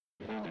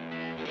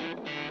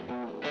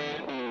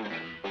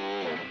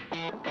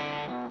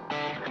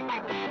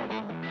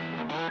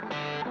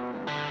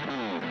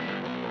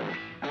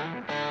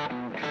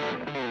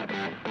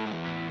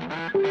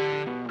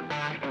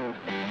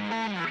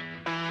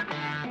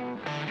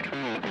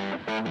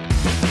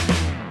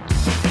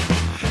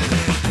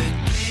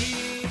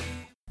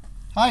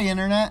Hi,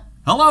 Internet.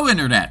 Hello,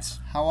 Internet.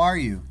 How are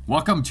you?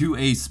 Welcome to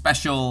a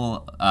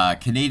special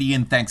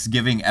Canadian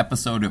Thanksgiving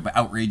episode of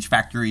Outrage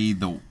Factory,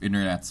 the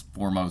Internet's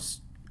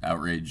foremost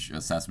outrage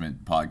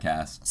assessment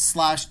podcast. /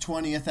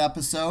 20th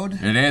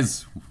episode. It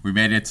is. We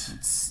made it.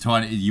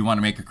 20. You want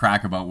to make a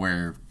crack about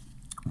where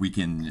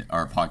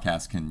our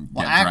podcast can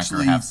get drunk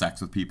or have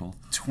sex with people?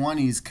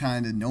 20 is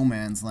kind of no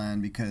man's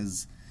land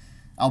because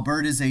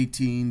Alberta's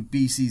 18,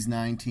 BC's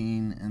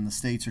 19, and the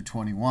States are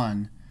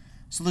 21.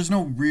 So there's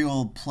no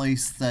real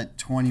place that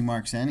 20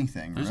 marks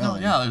anything,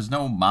 really. There's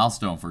no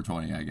milestone for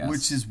 20, I guess.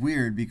 Which is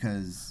weird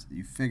because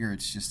you figure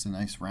it's just a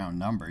nice round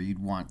number. You'd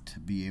want to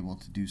be able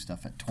to do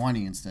stuff at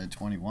 20 instead of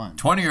 21.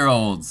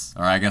 20-year-olds,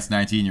 or I guess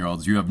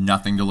 19-year-olds, you have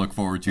nothing to look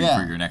forward to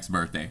for your next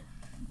birthday.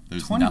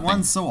 There's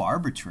 21's so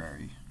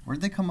arbitrary. Where'd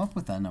they come up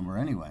with that number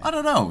anyway? I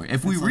don't know.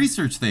 If we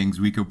research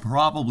things, we could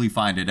probably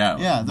find it out.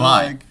 Yeah, they're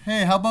like,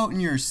 hey, how about in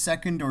your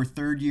second or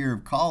third year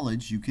of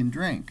college, you can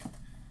drink?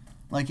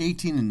 Like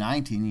 18 and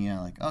 19,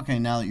 like, okay,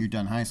 now that you're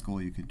done high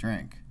school, you can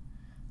drink.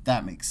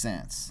 That makes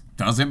sense.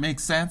 Does it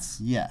make sense?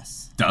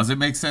 Yes. Does it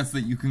make sense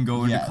that you can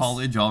go into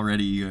college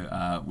already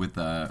with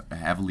a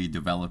heavily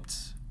developed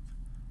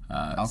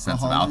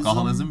sense of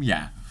alcoholism?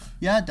 Yeah.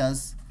 Yeah, it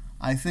does.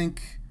 I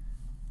think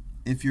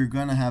if you're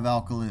going to have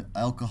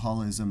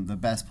alcoholism, the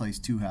best place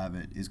to have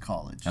it is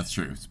college. That's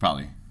true. It's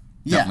probably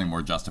definitely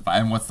more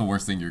justified. And what's the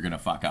worst thing you're going to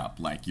fuck up?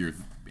 Like your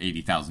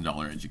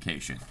 $80,000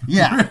 education.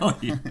 Yeah.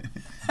 Really?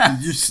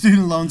 Your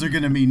student loans are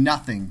going to mean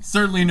nothing.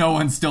 Certainly no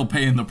one's still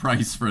paying the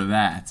price for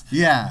that.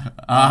 Yeah.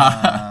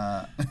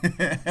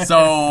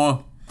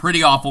 So,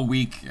 pretty awful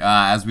week.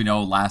 As we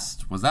know,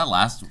 was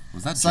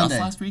that Sunday.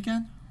 Just last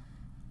weekend?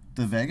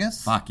 The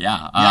Vegas? Fuck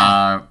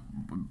yeah.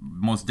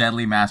 Most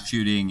deadly mass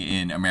shooting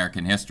in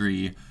American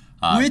history.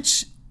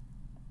 Which,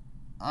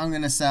 I'm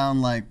going to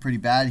sound like pretty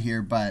bad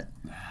here, but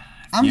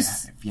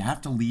if you have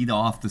to lead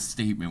off the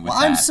statement with that.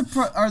 I'm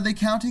surprised. Are they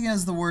counting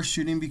as the worst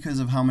shooting because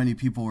of how many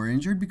people were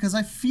injured? Because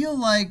I feel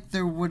like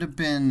there would have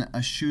been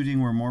a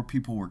shooting where more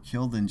people were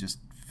killed than just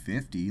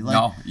 50. Like,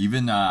 no,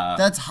 even...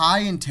 that's high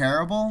and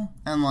terrible,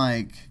 and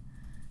like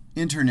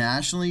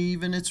internationally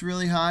even it's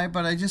really high,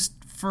 but I just...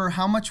 For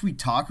how much we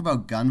talk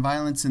about gun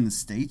violence in the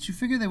States, you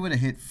figure they would have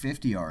hit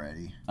 50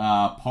 already.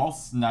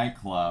 Pulse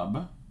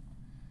nightclub...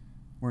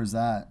 Where's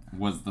that?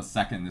 Was the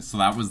second. So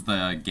that was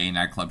the gay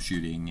nightclub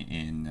shooting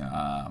in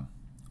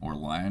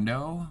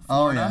Orlando,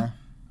 Florida.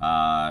 Oh,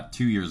 yeah.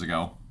 2 years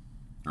ago.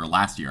 Or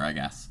last year, I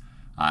guess.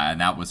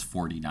 And that was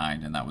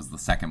 49, and that was the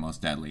second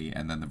most deadly.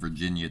 And then the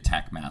Virginia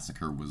Tech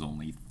massacre was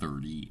only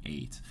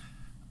 38.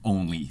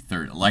 Only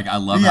 30. Like, I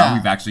love how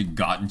we've actually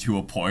gotten to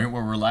a point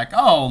where we're like,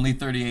 oh, only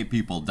 38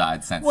 people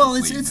died senselessly. Well,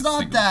 it's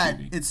not that.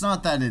 Shooting. It's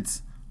not that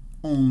it's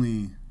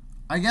only...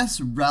 I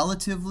guess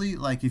relatively,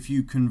 like if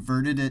you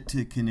converted it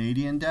to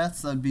Canadian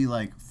deaths, that'd be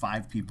like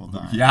 5 people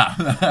dying. Yeah.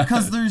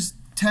 Because there's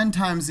 10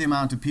 times the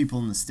amount of people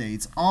in the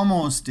States,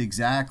 almost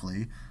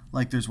exactly.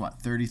 Like there's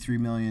 33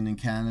 million in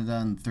Canada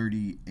and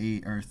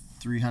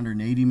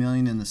 380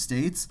 million in the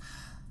States,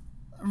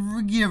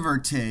 give or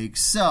take.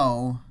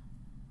 So,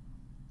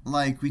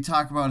 like we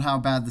talk about how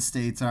bad the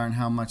States are and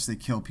how much they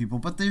kill people,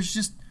 but there's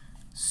just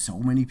so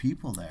many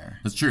people there.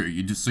 That's true.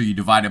 You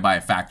divide it by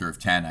a factor of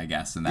 10, I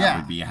guess, and that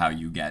would be how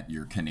you get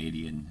your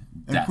Canadian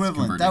deaths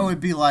equivalent. Converted. That would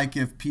be like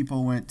if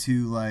people went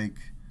to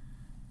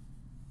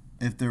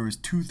if there was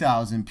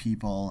 2,000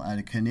 people at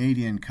a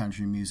Canadian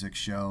country music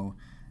show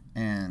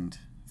and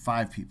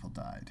 5 people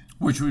died.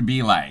 Which would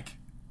be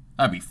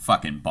that'd be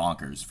fucking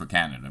bonkers for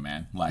Canada,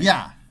 man.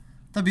 Yeah,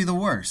 that'd be the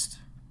worst.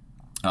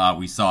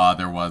 We saw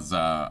there was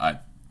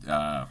a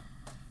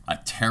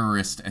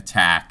terrorist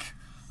attack.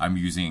 I'm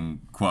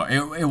using quote.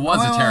 It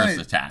was a terrorist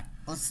attack.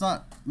 Let's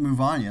not move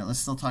on yet. Let's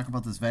still talk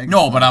about this Vegas.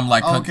 No, but I'm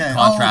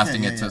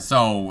contrasting it to.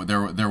 So there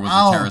was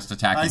a terrorist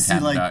attack in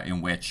Canada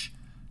in which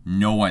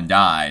no one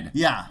died.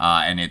 Yeah.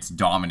 And it's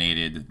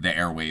dominated the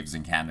airwaves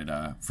in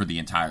Canada for the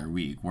entire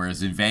week.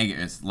 Whereas in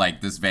Vegas,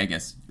 this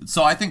Vegas.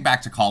 So I think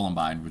back to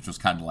Columbine, which was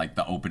kind of like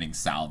the opening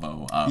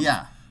salvo of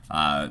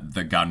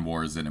the gun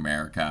wars in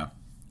America,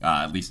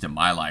 at least in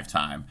my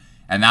lifetime.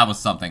 And that was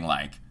something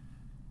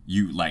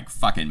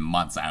fucking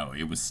months out,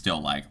 it was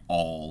still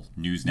all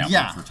news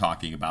networks were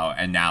talking about,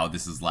 and now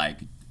this is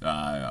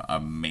a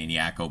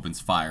maniac opens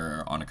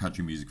fire on a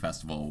country music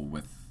festival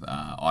with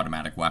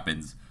automatic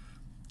weapons,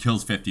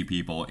 kills 50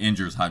 people,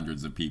 injures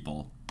hundreds of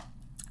people,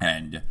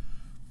 and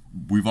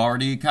we've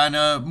already kind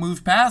of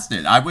moved past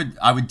it. I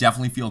would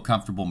definitely feel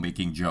comfortable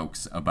making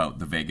jokes about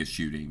the Vegas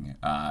shooting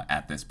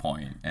at this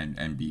point,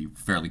 and be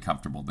fairly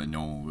comfortable that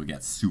no one would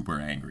get super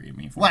angry at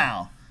me for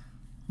it.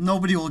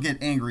 Nobody will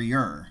get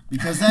angrier,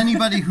 because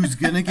anybody who's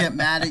going to get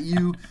mad at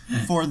you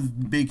for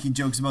making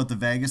jokes about the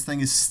Vegas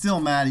thing is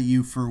still mad at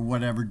you for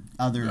whatever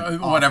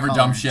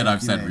dumb shit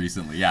I've said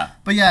recently, yeah.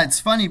 But yeah, it's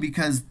funny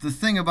because the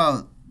thing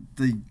about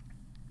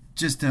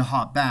just to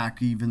hop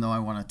back, even though I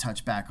want to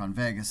touch back on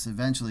Vegas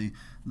eventually,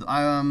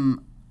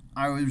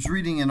 I was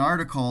reading an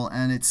article,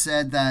 and it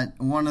said that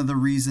one of the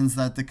reasons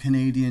that the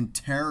Canadian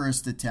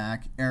terrorist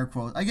attack, air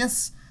quotes, I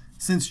guess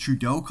since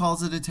Trudeau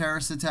calls it a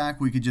terrorist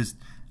attack, we could just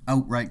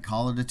outright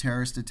call it a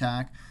terrorist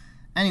attack.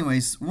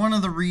 Anyways, one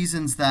of the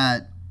reasons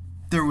that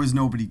there was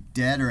nobody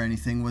dead or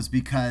anything was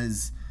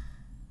because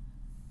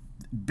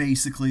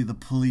basically the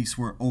police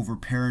were over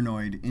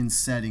paranoid in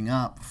setting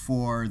up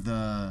for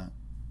the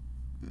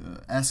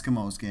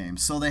Eskimos game.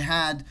 So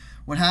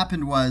what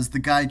happened was the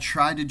guy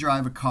tried to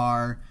drive a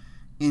car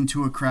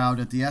into a crowd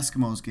at the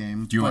Eskimos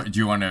game. Do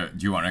you want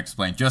to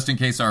explain, just in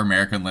case our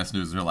American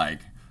listeners are like,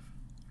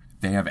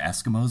 they have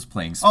Eskimos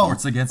playing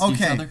sports against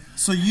each other?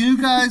 So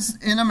you guys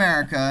in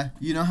America,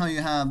 you know how you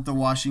have the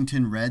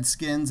Washington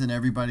Redskins and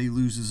everybody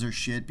loses their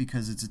shit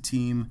because it's a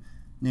team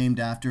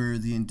named after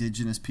the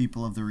indigenous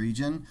people of the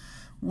region?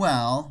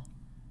 Well,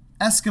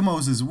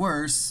 Eskimos is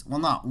worse. Well,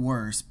 not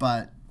worse,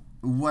 but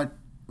what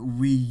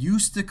we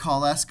used to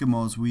call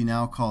Eskimos, we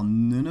now call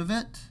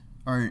Nunavut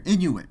or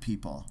Inuit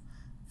people.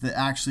 That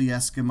actually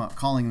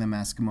calling them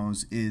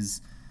Eskimos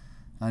is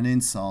an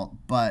insult,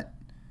 but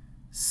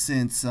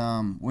since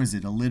what is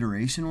it,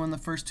 alliteration when the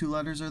first two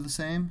letters are the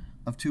same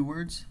of two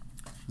words?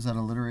 Is that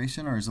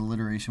alliteration, or is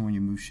alliteration when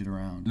you move shit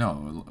around?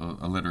 No,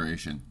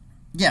 alliteration.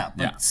 Yeah,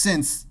 but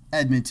since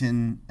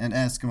Edmonton and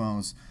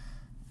Eskimos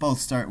both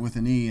start with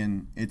an E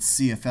and it's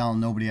CFL,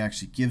 nobody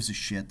actually gives a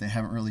shit. They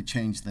haven't really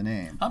changed the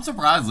name. I'm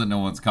surprised that no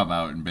one's come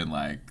out and been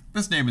like,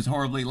 this name is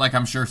horribly... Like,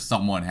 I'm sure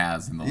someone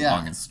has in the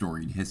long and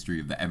storied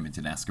history of the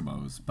Edmonton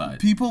Eskimos, but...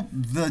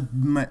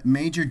 The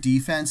major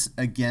defense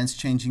against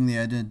changing the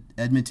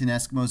Edmonton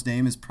Eskimos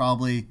name is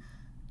probably,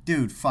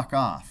 dude, fuck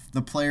off.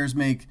 The players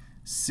make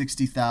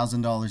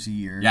 $60,000 a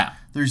year. Yeah.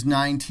 There's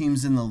 9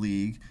 teams in the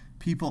league.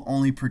 People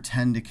only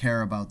pretend to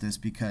care about this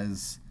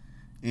because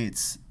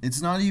it's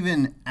not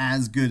even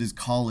as good as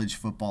college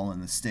football in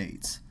the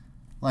States.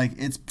 Like,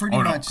 it's pretty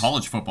much...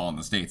 college football in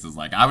the States is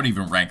like... I would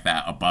even rank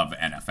that above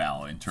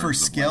NFL in terms of... For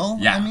skill,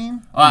 like, yeah. I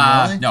mean?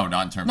 Really? No,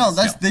 not in terms of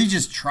skill. They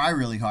just try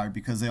really hard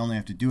because they only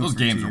have to do it Those for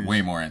 2 games years. are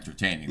way more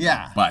entertaining.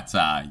 Yeah. But,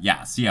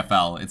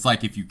 CFL, it's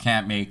like if you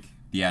can't make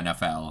the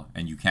NFL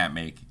and you can't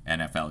make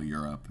NFL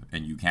Europe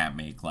and you can't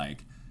make,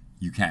 like...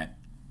 You can't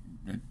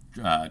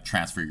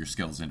transfer your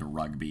skills into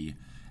rugby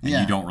and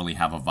you don't really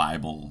have a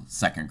viable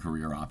second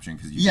career option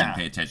because you didn't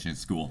pay attention in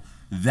school...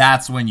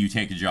 That's when you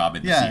take a job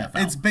in the CFL.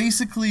 It's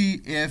basically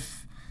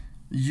if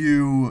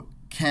you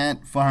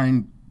can't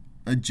find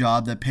a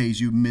job that pays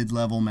you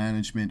mid-level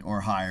management or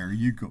higher,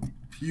 you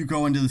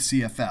go into the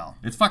CFL.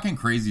 It's fucking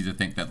crazy to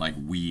think that like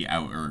we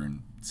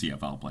out-earn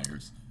CFL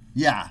players.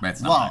 Yeah.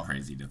 That's not that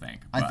crazy to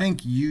think. I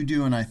think you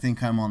do, and I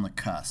think I'm on the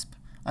cusp.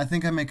 I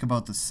think I make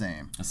about the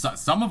same.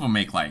 Some of them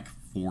make like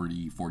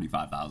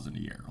 $40,000-$45,000 a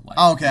year.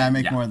 Like, I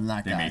make more than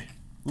that guy.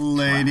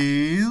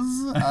 Ladies.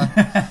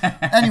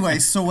 Anyway,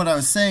 so what I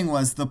was saying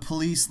was the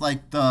police,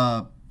 like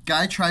the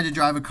guy tried to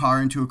drive a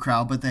car into a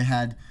crowd, but they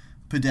had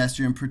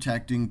pedestrian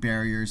protecting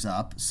barriers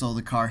up, so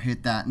the car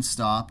hit that and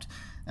stopped.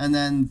 And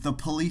then the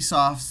police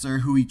officer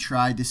who he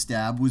tried to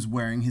stab was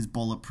wearing his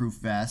bulletproof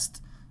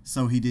vest,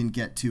 so he didn't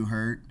get too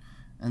hurt.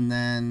 And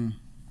then,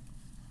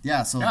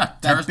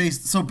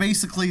 so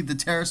basically the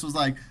terrorist was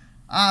like,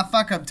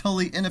 fuck, I'm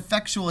totally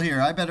ineffectual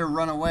here. I better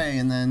run away.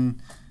 And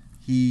then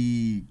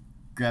he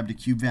grabbed a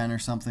cube van or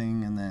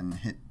something and then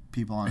hit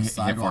people on the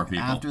sidewalk. 4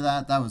 people. After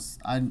that,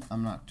 I'm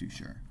not too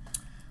sure.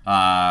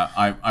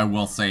 I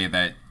will say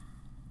that,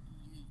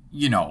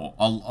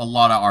 a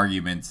lot of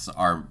arguments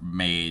are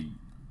made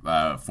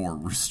for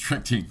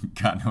restricting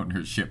gun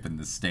ownership in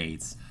the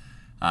States.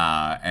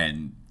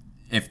 And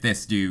if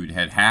this dude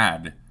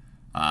had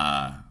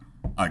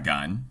a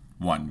gun,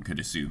 one could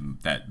assume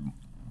that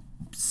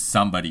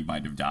somebody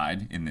might have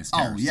died in this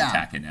terrorist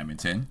attack in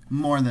Edmonton.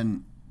 More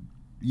than...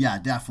 Yeah,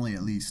 definitely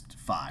at least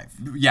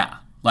 5. Yeah,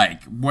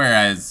 like,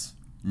 whereas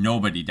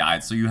nobody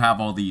died. So you have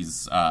all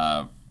these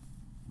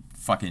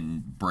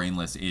fucking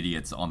brainless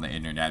idiots on the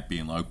internet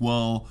being like,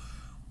 well,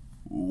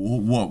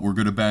 what, we're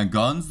going to ban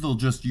guns? They'll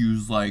just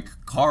use, like,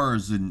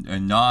 cars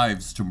and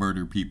knives to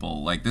murder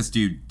people. Like, this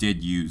dude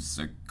did use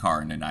a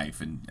car and a knife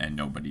and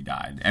nobody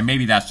died. And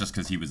maybe that's just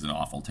because he was an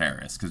awful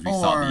terrorist, because we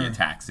saw the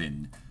attacks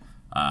in...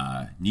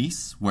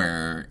 Nice,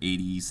 where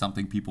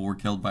 80-something people were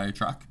killed by a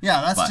truck.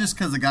 Yeah, that's just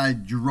because the guy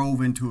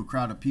drove into a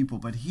crowd of people.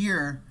 But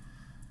here,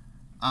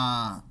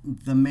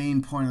 the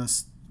main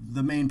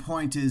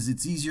point is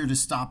it's easier to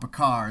stop a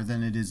car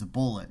than it is a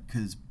bullet,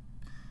 because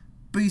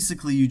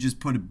basically you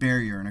just put a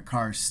barrier and a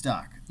car's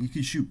stuck. You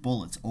can shoot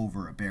bullets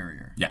over a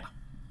barrier. Yeah,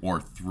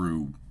 or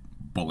through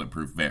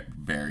bulletproof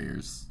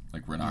barriers.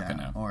 Like, we're not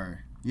gonna.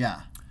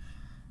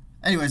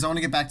 Anyways, I want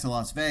to get back to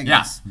Las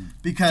Vegas. Yeah,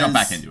 because jump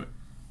back into it.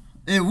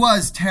 It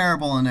was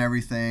terrible and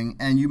everything,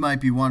 and you might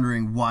be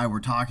wondering why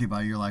we're talking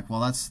about it. You're like, well,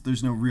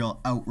 there's no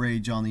real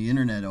outrage on the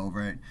internet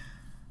over it.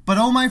 But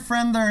oh, my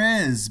friend, there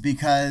is,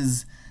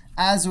 because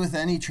as with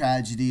any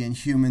tragedy and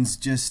humans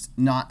just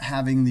not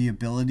having the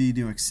ability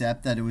to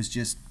accept that it was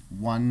just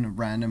one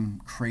random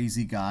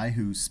crazy guy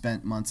who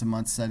spent months and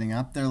months setting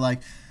up, they're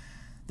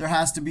there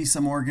has to be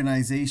some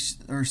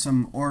organization or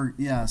some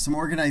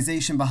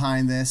organization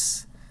behind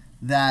this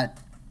that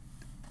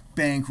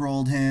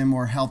bankrolled him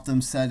or helped him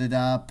set it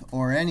up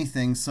or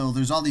anything. So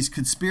there's all these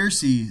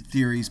conspiracy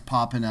theories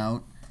popping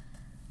out.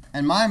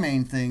 And my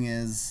main thing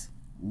is,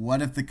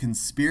 what if the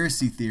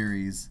conspiracy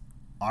theories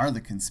are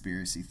the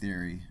conspiracy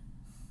theory?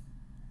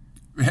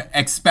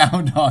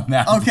 Expound on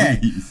that, okay,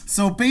 please.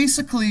 So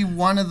basically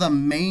one of the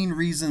main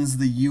reasons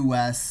the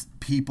U.S.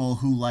 people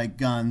who like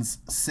guns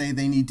say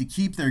they need to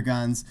keep their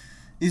guns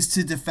is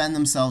to defend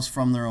themselves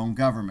from their own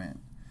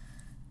government.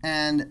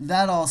 And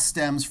that all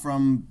stems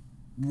from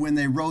when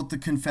they wrote the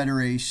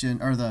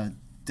Confederation, or the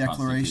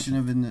Declaration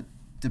of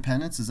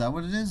Independence, is that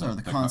what it is? Or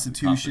the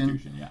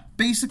Constitution? Yeah.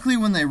 Basically,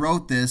 when they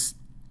wrote this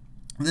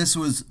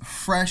was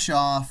fresh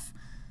off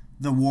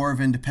the War of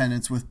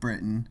Independence with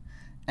Britain,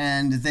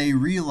 and they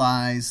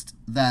realized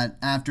that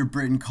after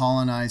Britain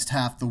colonized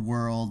half the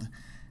world,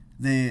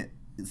 the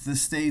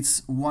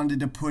states wanted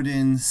to put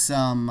in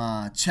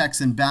some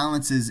checks and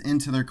balances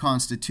into their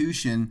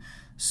constitution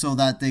so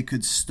that they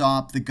could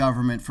stop the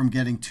government from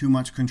getting too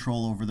much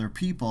control over their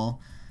people.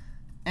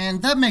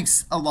 And that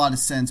makes a lot of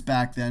sense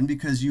back then,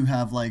 because you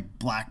have like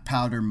black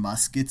powder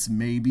muskets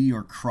maybe,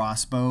 or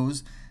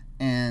crossbows,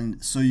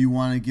 and so you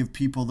want to give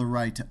people the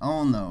right to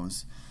own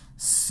those.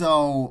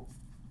 So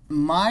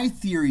my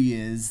theory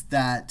is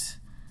that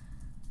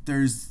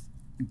there's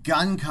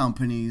gun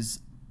companies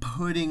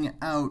putting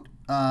out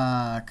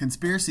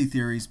conspiracy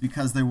theories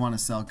because they want to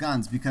sell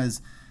guns.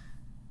 Because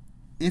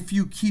if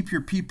you keep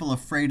your people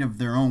afraid of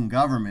their own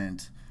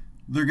government,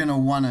 they're going to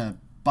want to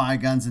buy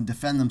guns and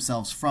defend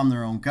themselves from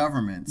their own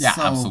government. Yeah,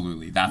 so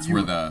absolutely. That's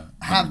where the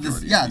have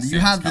this. Yeah, you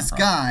have this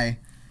guy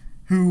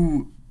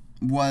who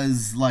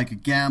was like a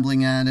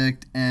gambling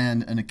addict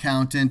and an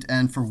accountant,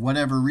 and for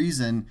whatever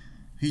reason,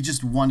 he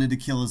just wanted to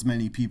kill as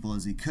many people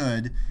as he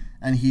could,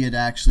 and he had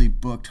actually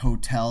booked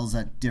hotels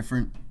at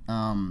different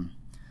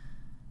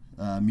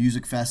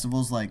music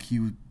festivals. Like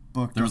he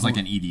booked. There was like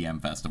an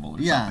EDM festival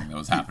or something that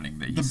was happening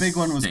that the big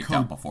one was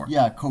before.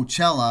 Yeah,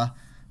 Coachella,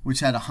 which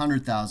had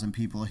 100,000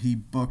 people. He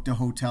booked a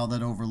hotel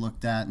that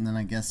overlooked that, and then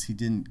I guess he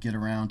didn't get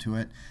around to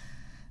it.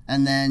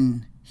 And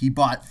then he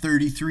bought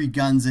 33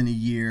 guns in a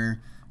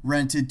year,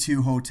 rented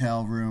 2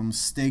 hotel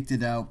rooms, staked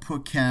it out,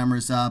 put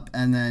cameras up,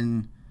 and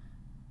then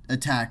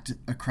attacked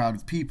a crowd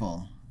of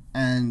people.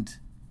 And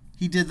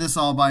he did this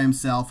all by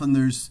himself, and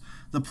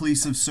the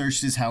police have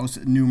searched his house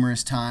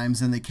numerous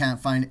times, and they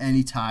can't find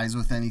any ties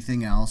with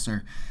anything else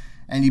or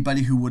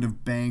anybody who would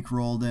have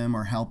bankrolled him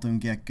or helped him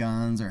get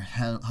guns or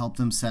helped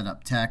him set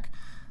up tech.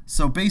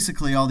 So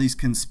basically all these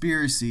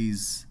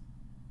conspiracies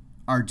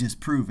are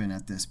disproven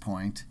at this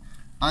point,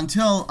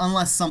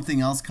 unless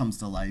something else comes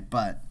to light.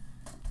 But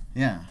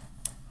yeah.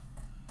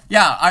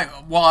 Yeah, I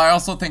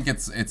also think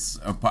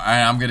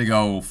I'm going to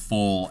go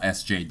full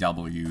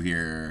SJW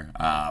here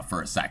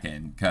for a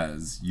second,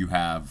 because you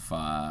have,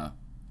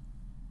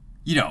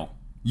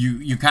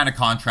 you kind of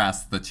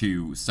contrast the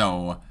two.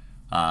 So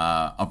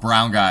a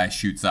brown guy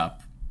shoots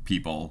up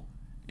people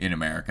in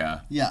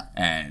America. Yeah.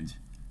 And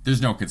there's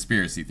no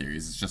conspiracy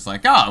theories. It's just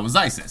like, it was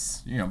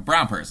ISIS.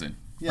 Brown person.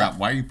 Yeah.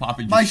 Why are you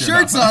popping your shit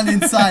shirt's up? on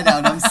inside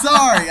out. I'm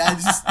sorry.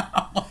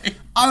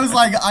 I was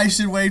like, I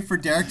should wait for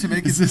Derek to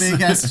make his big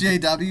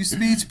SJW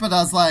speech, but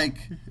I was like,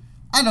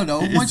 I don't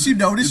know. Once you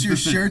notice your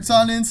shirt's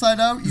on inside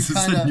out, you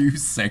kind of... a new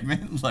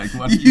segment? Like,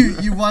 what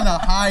you want to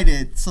hide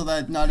it so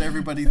that not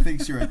everybody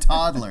thinks you're a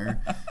toddler.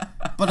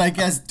 But I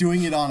guess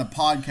doing it on a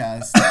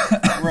podcast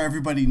where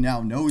everybody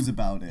now knows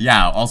about it.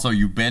 Yeah, also,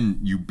 you've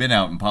been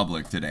out in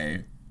public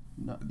today.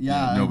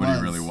 Yeah,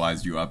 nobody really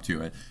wised you up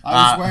to it.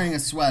 I was wearing a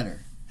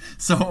sweater.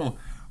 So,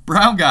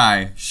 brown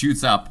guy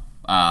shoots up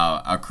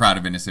a crowd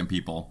of innocent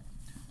people.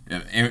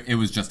 It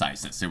was just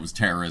ISIS. It was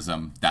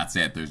terrorism. That's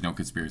it. There's no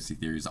conspiracy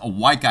theories. A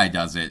white guy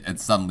does it, and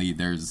suddenly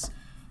there's,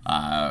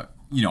 a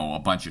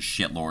bunch of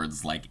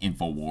shitlords like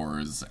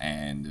InfoWars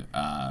and,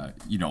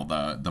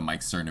 the Mike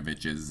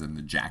Cernoviches and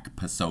the Jack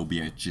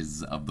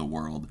Posobiecz's of the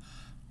world.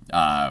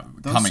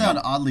 Those sound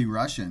oddly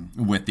Russian.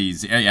 With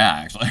these,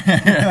 yeah, actually.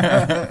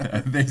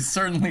 They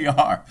certainly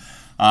are.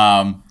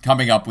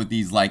 Coming up with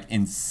these, like,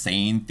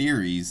 insane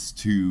theories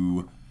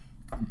to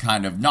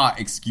kind of not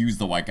excuse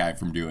the white guy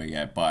from doing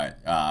it, but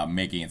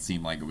making it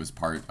seem like it was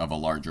part of a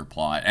larger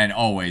plot, and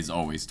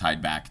always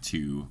tied back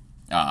to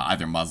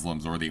either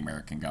Muslims or the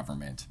American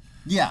government.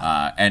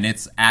 Yeah. And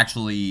it's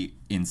actually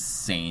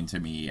insane to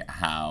me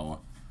how,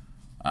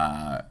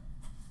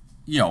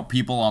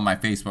 people on my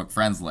Facebook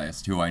friends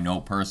list who I know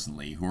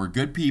personally, who are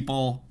good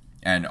people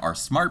and are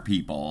smart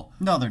people.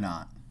 No, they're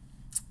not.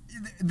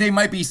 They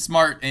might be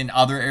smart in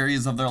other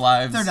areas of their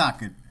lives. They're not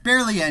good.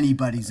 Barely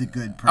anybody's a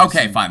good person.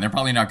 Okay, fine. They're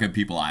probably not good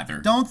people either.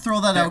 Don't throw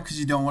that out because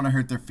you don't want to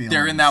hurt their feelings.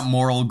 They're in that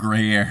moral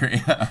gray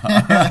area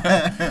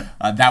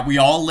that we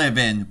all live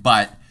in,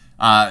 but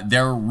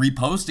they're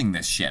reposting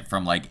this shit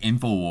from, like,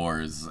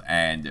 InfoWars,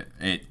 and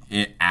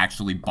it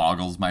actually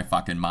boggles my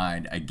fucking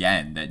mind,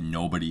 again, that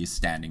nobody is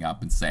standing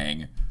up and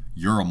saying,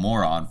 you're a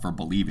moron for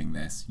believing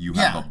this. You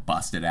have a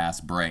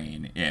busted-ass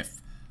brain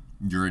if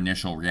your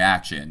initial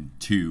reaction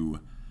to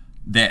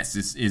this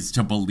is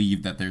to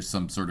believe that there's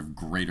some sort of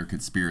greater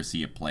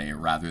conspiracy at play,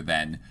 rather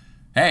than,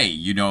 hey,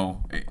 you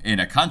know, in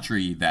a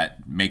country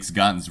that makes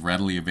guns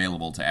readily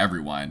available to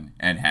everyone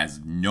and has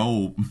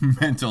no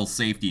mental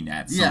safety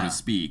net, so to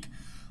speak.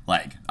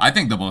 Like, I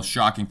think the most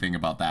shocking thing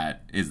about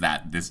that is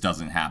that this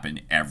doesn't happen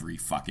every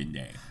fucking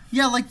day.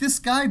 Yeah, like, this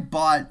guy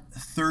bought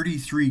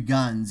 33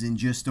 guns in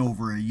just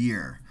over a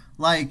year.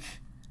 Like,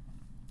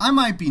 I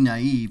might be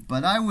naive,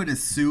 but I would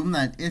assume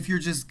that if you're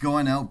just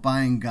going out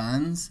buying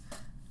guns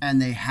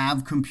and they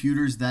have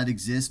computers that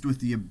exist with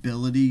the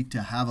ability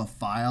to have a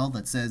file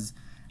that says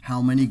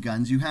how many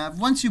guns you have,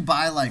 once you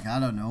buy, like, I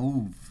don't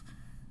know,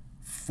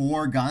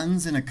 4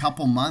 guns in a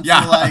couple months,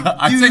 you're like, dude,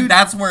 I think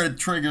that's where it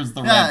triggers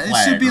the red flag.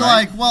 It should be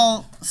right? like,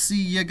 well,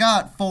 see, you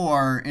got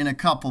 4 in a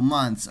couple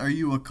months. Are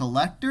you a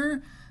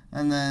collector?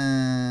 And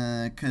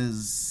then,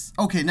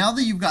 okay, now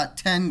that you've got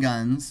 10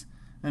 guns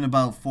in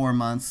about 4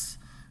 months,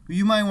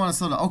 you might want to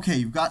slow down.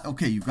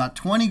 You've got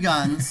 20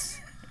 guns.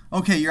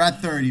 Okay, you're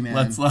at 30, man.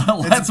 Let's walk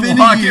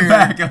it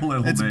back a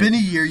little bit. It's been a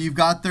year. You've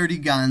got 30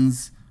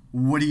 guns.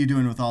 What are you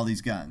doing with all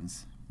these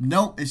guns?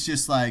 Nope. It's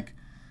just like,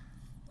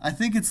 I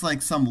think it's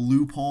like some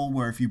loophole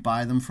where if you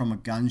buy them from a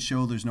gun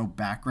show, there's no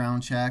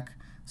background check.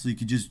 So you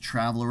could just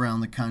travel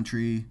around the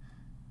country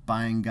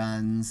buying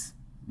guns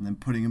and then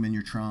putting them in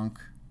your trunk.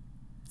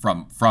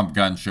 From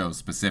gun shows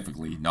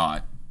specifically,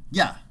 not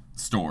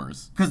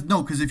stores.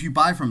 Because if you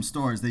buy from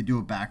stores, they do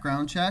a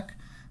background check.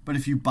 But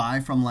if you buy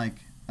from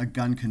like a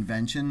gun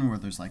convention where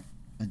there's like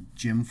a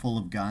gym full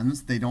of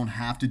guns, they don't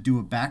have to do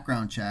a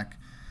background check.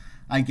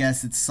 I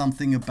guess it's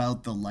something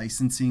about the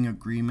licensing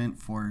agreement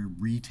for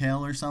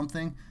retail or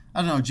something.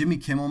 I don't know. Jimmy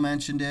Kimmel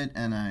mentioned it,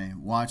 and I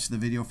watched the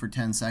video for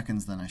 10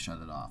 seconds, then I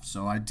shut it off.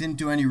 So I didn't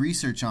do any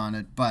research on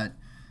it, but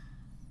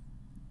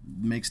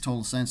it makes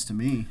total sense to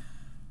me.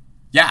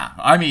 Yeah,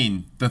 I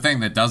mean, the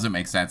thing that doesn't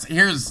make sense,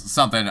 here's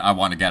something I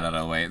want to get out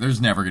of the way.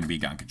 There's never going to be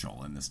gun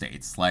control in the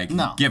States. Like,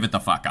 give it the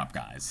fuck up,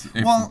 guys.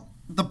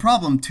 The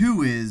problem,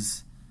 too,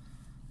 is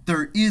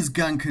there is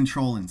gun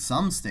control in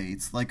some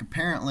states. Like,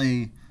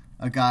 apparently,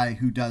 a guy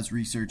who does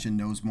research and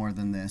knows more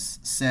than this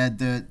said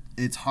that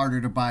it's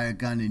harder to buy a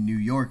gun in New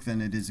York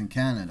than it is in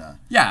Canada.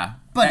 Yeah.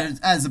 But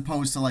as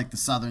opposed to, like, the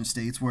southern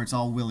states where it's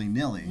all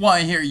willy-nilly. Well,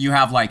 here you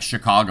have, like,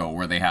 Chicago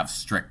where they have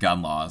strict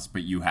gun laws,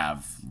 but you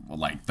have,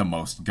 like, the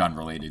most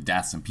gun-related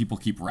deaths, and people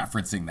keep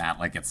referencing that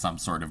like it's some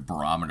sort of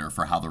barometer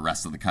for how the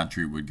rest of the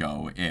country would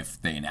go if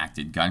they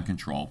enacted gun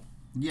control.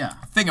 Yeah.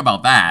 The thing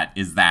about that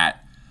is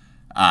that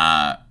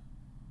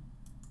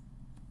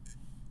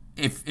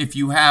if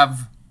you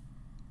have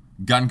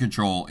gun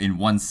control in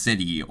one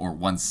city or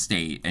one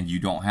state and you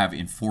don't have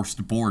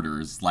enforced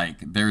borders, like,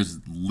 there's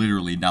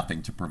literally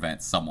nothing to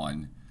prevent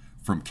someone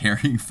from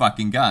carrying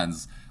fucking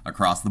guns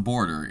across the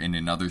border in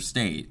another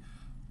state,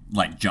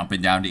 like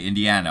jumping down to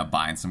Indiana,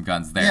 buying some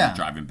guns there,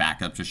 driving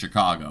back up to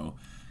Chicago.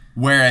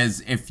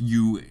 Whereas if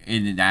you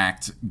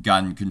enact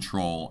gun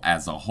control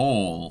as a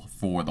whole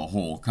for the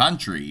whole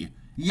country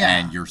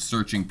and you're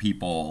searching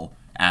people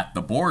at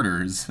the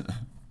borders,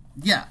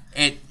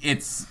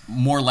 it's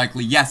more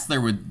likely, yes, there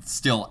would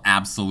still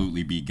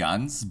absolutely be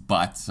guns,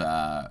 but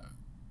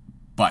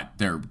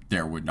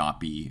there would not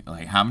be,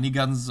 like, how many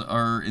guns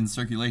are in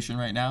circulation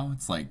right now?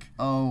 It's like,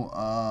 a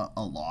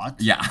lot.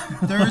 Yeah.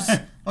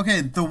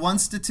 The one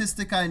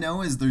statistic I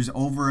know is there's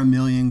over 1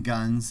 million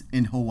guns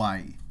in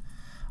Hawaii.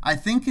 I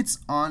think it's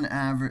on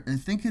average,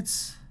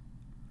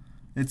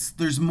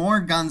 there's more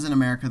guns in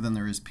America than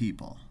there is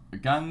people.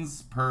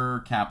 Guns per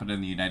capita in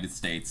the United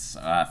States,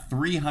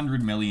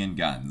 300 million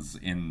guns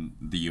in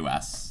the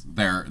U.S.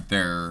 Their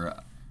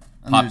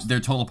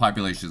total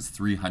population is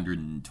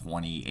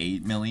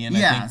 328 million,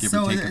 I think, give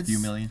or take a few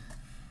million.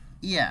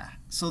 Yeah,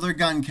 so their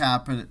gun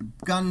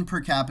per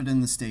capita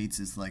in the States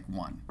is like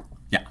 1.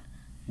 Yeah.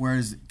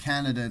 Whereas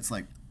Canada, it's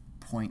like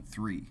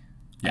 0.3,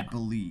 I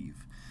believe.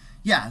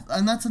 Yeah,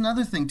 and that's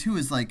another thing, too,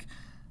 is like,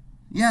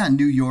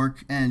 New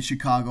York and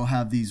Chicago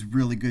have these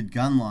really good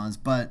gun laws,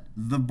 but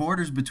the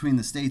borders between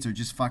the states are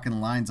just fucking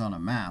lines on a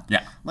map.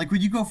 Yeah. Like,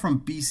 when you go from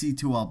BC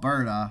to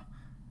Alberta,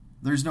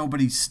 there's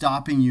nobody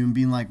stopping you and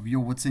being like, yo,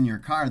 what's in your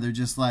car? They're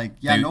just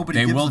like,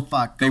 nobody gives a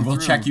fuck. They will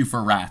check you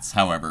for rats,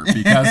 however,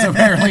 because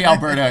apparently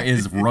Alberta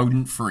is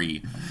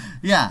rodent-free.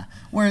 Yeah.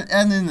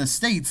 And in the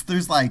States,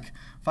 there's like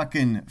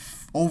fucking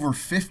over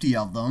 50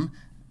 of them.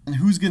 And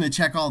who's going to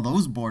check all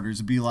those borders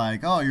and be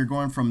like, oh, you're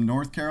going from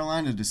North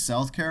Carolina to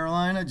South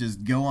Carolina?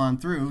 Just go on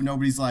through.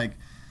 Nobody's like,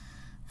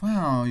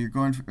 wow, you're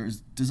going...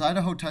 Does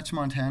Idaho touch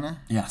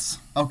Montana? Yes.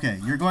 Okay,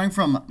 you're going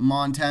from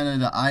Montana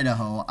to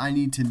Idaho. I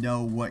need to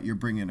know what you're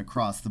bringing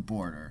across the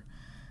border.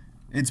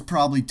 It's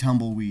probably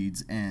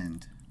tumbleweeds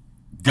and...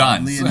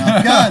 Guns.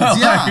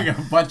 Guns, yeah. Like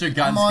a bunch of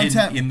guns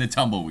hidden in the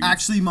tumbleweeds.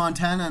 Actually,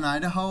 Montana and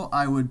Idaho,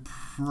 I would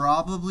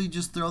probably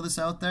just throw this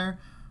out there.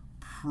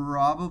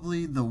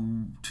 Probably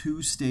the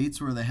 2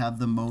 states where they have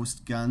the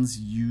most guns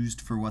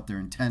used for what they're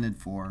intended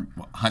for.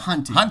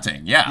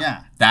 Hunting,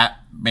 yeah.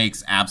 That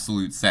makes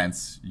absolute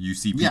sense. You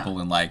see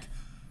people in, like,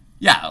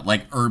 Yeah,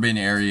 like urban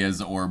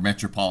areas or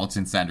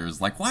metropolitan centers.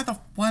 Like, why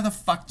the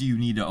fuck do you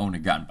need to own a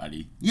gun,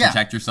 buddy? Yeah.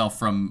 Protect yourself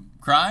from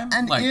crime?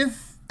 And like,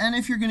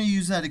 if you're going to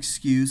use that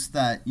excuse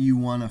that you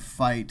want to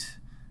fight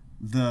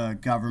the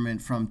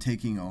government from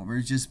taking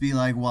over, just be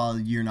like, well,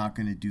 you're not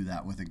going to do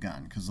that with a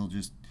gun because they'll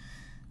just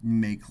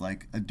make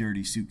like a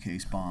dirty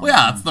suitcase bomb. Well,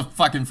 yeah, it's the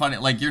fucking funny.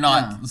 Like, you're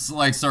not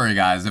like, sorry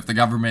guys, if the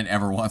government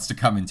ever wants to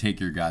come and take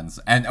your guns.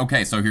 And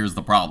okay, so here's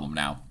the problem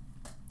now.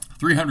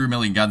 300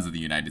 million guns in the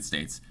United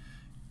States.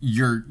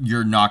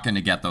 You're not going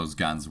to get those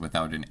guns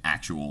without an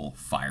actual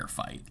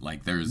firefight.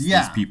 Like, there's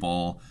these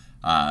people,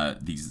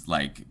 these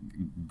like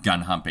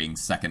gun humping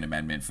Second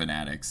Amendment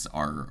fanatics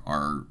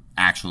are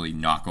actually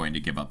not going to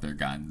give up their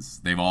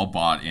guns. They've all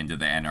bought into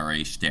the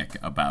NRA shtick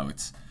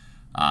about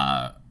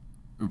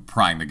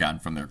prying the gun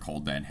from their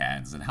cold dead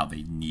hands and how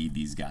they need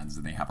these guns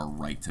and they have a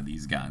right to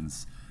these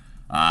guns.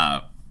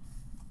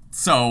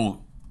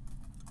 So,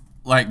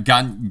 like,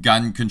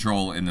 gun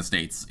control in the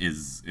States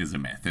is a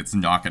myth. It's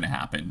not going to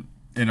happen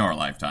in our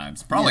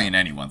lifetimes, probably in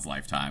anyone's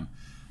lifetime,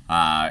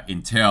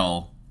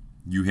 until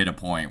you hit a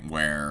point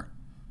where,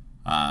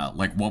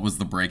 like, what was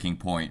the breaking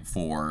point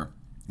for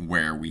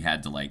where we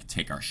had to, like,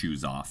 take our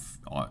shoes off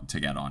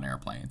to get on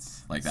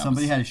airplanes? Like, that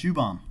somebody had a shoe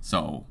bomb.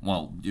 So,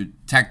 well,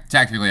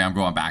 technically I'm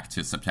going back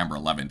to September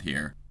 11th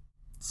here.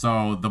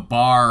 So the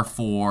bar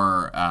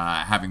for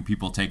having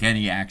people take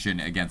any action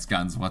against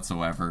guns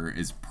whatsoever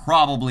is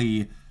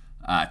probably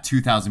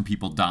 2,000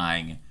 people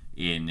dying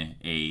in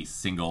a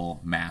single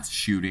mass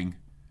shooting.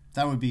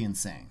 That would be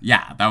insane.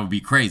 Yeah, that would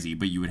be crazy,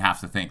 but you would have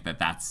to think that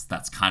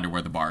that's kind of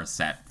where the bar is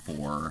set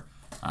for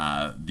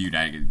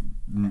the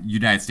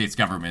United States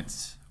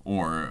government,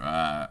 or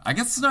I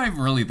guess it's not even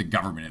really the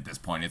government at this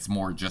point. It's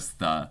more just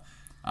the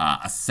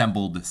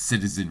assembled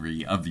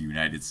citizenry of the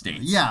United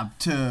States. Yeah,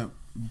 to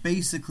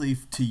basically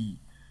to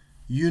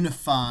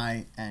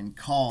unify and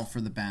call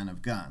for the ban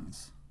of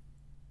guns.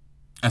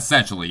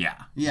 Essentially,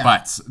 yeah.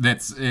 But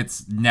it's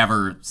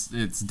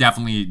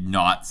definitely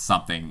not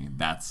something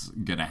that's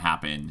gonna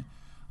happen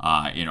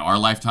in our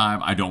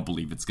lifetime. I don't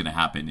believe it's gonna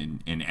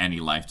happen in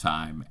any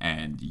lifetime.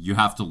 And you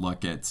have to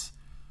look at,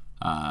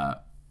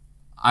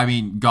 I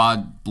mean,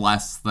 God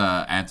bless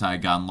the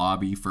anti-gun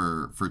lobby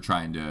for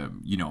trying to,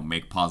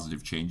 make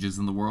positive changes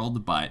in the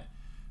world. But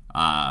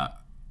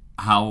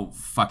how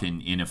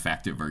fucking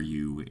ineffective are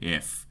you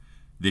if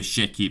this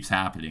shit keeps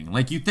happening?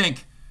 Like, you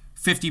think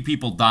 50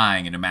 people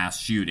dying in a mass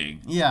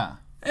shooting. Yeah.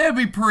 It'd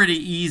be pretty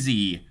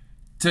easy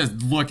to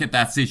look at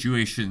that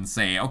situation and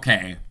say,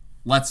 okay,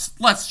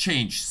 let's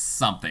change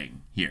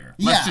something here.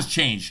 Let's just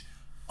change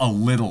a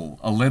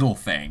little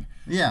thing.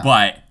 Yeah.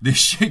 But this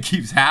shit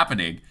keeps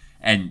happening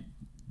and,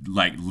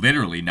 like,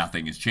 literally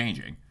nothing is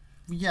changing.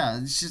 Yeah,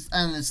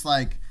 it's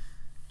like,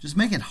 just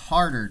make it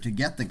harder to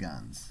get the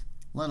guns,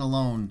 let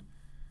alone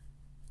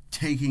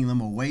taking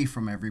them away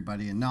from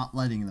everybody and not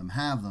letting them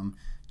have them.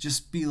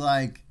 Just be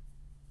like,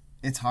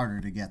 it's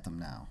harder to get them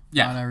now.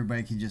 Yeah. Not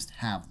everybody can just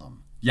have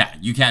them. Yeah,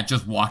 you can't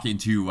just walk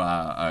into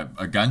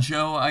a gun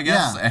show, I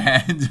guess,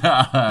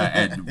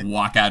 and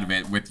walk out of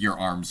it with your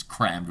arms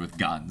crammed with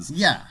guns.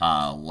 Yeah.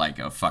 Like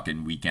a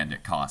fucking weekend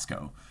at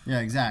Costco. Yeah,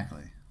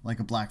 exactly. Like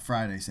a Black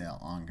Friday sale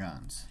on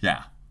guns.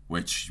 Yeah,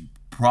 which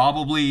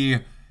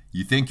probably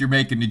you think you're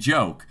making a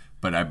joke,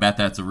 but I bet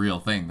that's a real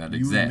thing that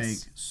exists. You would make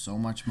so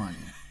much money.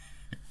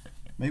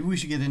 Maybe we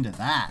should get into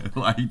that.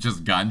 Like,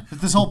 just gun.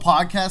 If this whole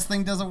podcast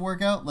thing doesn't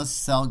work out, let's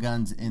sell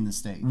guns in the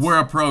States. We're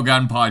a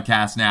pro-gun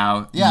podcast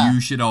now. Yeah. You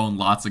should own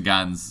lots of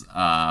guns.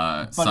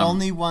 But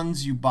only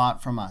ones you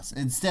bought from us.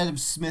 Instead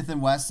of Smith &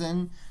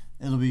 Wesson,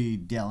 it'll be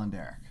Dale &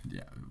 Derrick.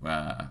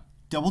 Yeah.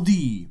 Double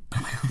D.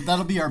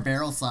 That'll be our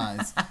barrel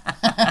size.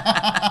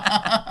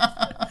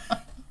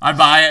 I'd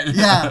buy it.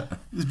 Yeah.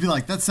 Just be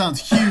like, that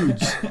sounds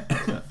huge.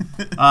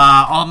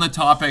 On the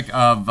topic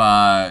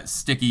of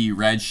sticky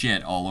red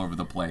shit all over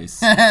the place.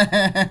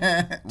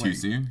 Too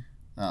soon?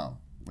 Oh,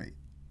 wait.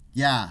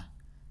 Yeah.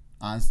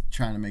 I was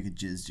trying to make a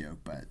jizz joke,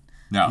 but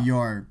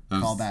your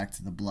callback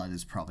to the blood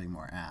is probably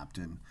more apt.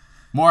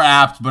 More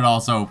apt, but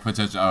also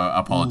potential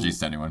apologies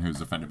to anyone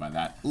who's offended by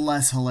that.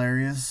 Less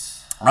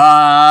hilarious.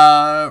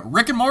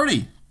 Rick and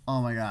Morty.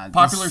 Oh my god.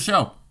 Popular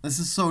show. This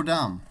is so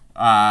dumb.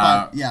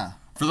 But, yeah.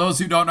 For those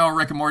who don't know,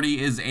 Rick and Morty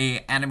is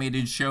a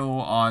animated show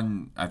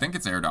on, I think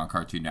it's aired on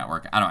Cartoon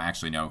Network. I don't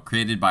actually know.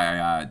 Created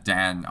by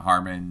Dan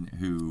Harmon,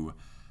 who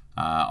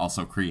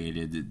also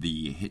created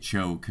the hit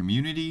show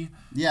Community.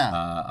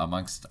 Yeah.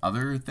 Amongst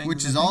other things.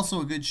 Which is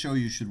also a good show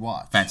you should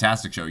watch.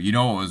 Fantastic show. You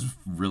know, it was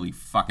really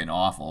fucking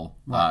awful.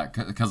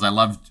 Because I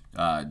loved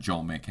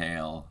Joel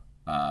McHale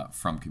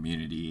from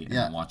Community. And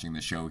then watching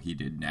the show he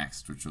did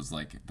next, which was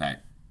like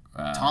that.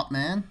 Top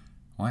Man?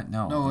 What?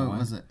 No. What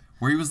was it?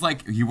 Where he was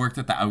like, he worked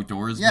at the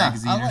Outdoors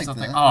magazine or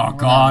something. That. Oh,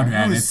 God,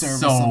 man. It's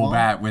so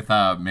bad. With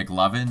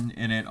McLovin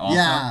in it also.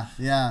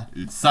 Yeah.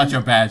 It's such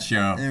a bad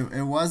show.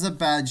 It was a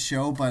bad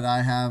show, but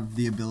I have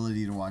the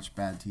ability to watch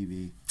bad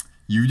TV.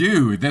 You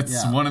do.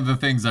 That's one of the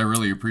things I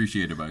really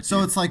appreciate about you.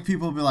 So it's like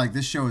people will be like,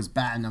 this show is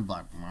bad, and I'm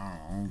like,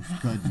 oh,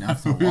 it's good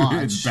enough to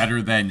watch. It's better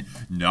than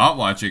not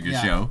watching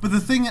a show. But the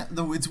thing,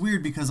 though, it's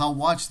weird because I'll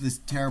watch this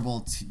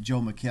terrible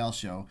Joe McHale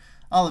show.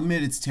 I'll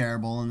admit it's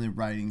terrible and the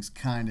writing's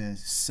kind of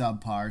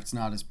subpar. It's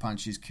not as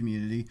punchy as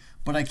Community,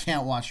 but I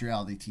can't watch a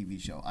reality TV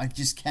show. I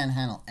just can't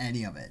handle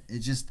any of it.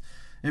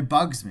 It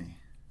bugs me.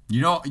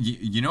 You know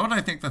what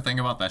I think the thing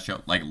about that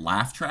show, like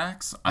laugh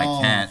tracks,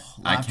 I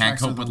can't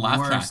cope with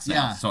laugh tracks now.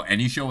 Yeah. So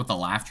any show with a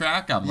laugh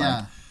track, I'm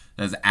like,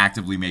 that's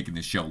actively making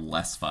the show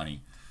less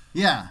funny.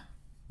 Yeah.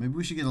 Maybe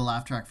we should get a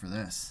laugh track for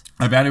this.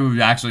 I bet it would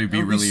actually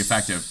be really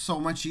effective. So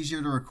much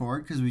easier to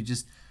record because we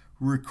just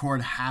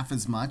record half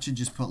as much and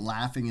just put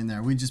laughing in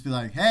there. We'd just be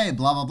like, hey,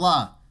 blah, blah,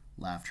 blah.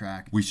 Laugh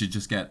track. We should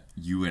just get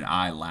you and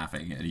I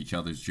laughing at each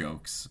other's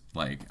jokes,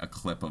 like a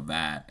clip of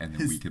that, and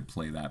then we could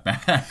play that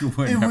back.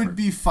 It would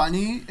be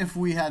funny if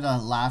we had a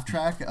laugh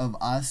track of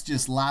us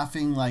just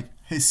laughing like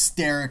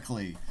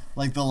hysterically,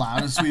 like the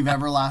loudest we've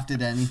ever laughed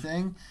at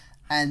anything,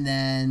 and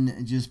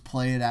then just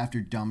play it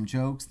after dumb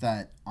jokes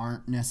that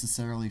aren't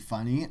necessarily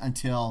funny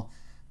until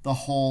the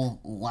whole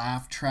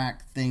laugh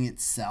track thing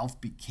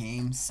itself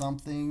became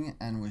something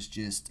and was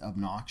just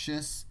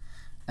obnoxious,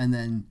 and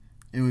then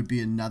it would be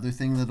another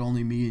thing that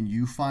only me and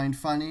you find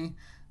funny.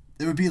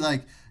 It would be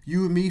like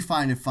you and me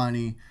find it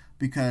funny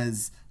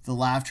because the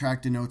laugh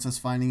track denotes us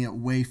finding it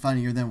way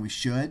funnier than we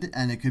should,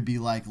 and it could be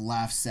like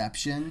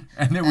laughception.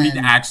 And then we'd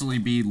actually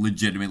be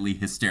legitimately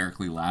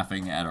hysterically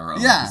laughing at our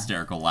own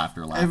hysterical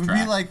laughter laugh track. It would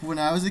be like when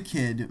I was a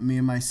kid, me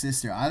and my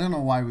sister, I don't know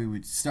why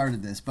we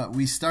started this, but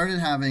we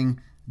started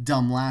having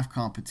dumb laugh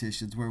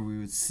competitions where we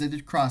would sit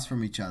across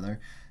from each other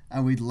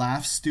and we'd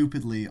laugh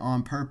stupidly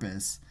on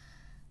purpose.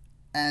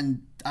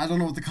 And I don't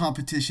know what the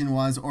competition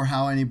was or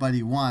how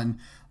anybody won,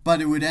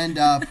 but it would end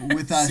up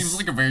with us... Seems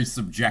like a very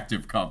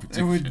subjective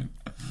competition. It would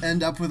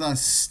end up with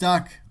us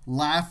stuck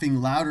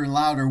laughing louder and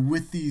louder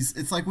with these...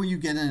 It's like when you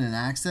get in an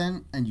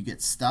accent and you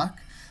get stuck.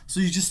 So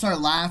you just start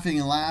laughing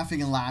and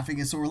laughing and laughing.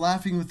 And so we're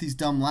laughing with these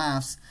dumb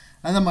laughs.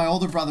 And then my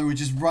older brother would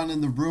just run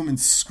in the room and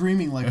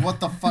screaming like, what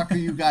the fuck are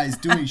you guys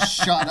doing?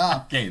 Shut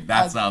up. Okay,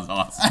 that sounds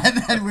awesome. And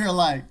then we were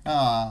like,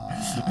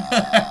 I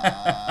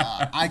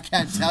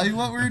can't tell you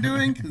what we were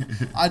doing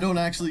because I don't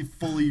actually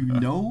fully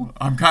know.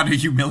 I'm kind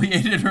of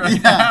humiliated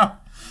right now.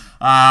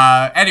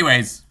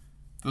 Anyways,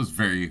 that was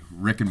very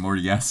Rick and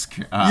Morty-esque.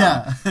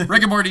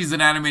 Rick and Morty is an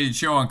animated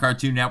show on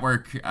Cartoon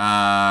Network.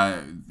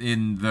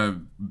 In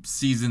the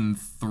season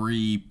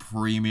 3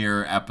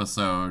 premiere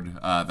episode,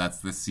 that's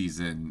this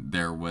season,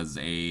 there was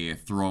a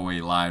throwaway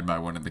line by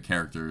one of the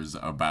characters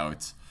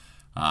about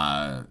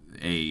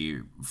a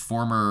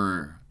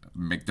former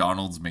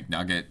McDonald's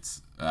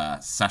McNugget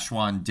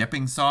Szechuan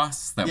dipping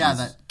sauce.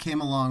 That came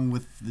along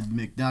with the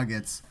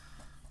McNuggets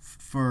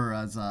for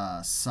as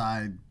a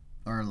side...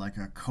 or like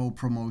a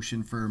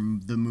co-promotion for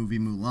the movie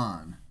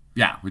Mulan.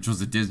 Yeah, which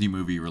was a Disney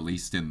movie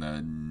released in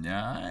the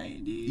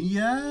 90s.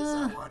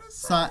 Yeah.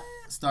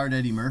 Starred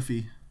Eddie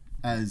Murphy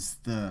as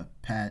the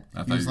pet.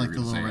 He was like the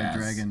little red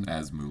dragon.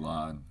 As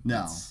Mulan.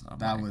 No,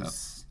 that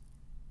was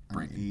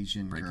an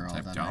Asian girl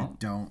that I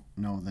don't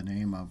know the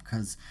name of.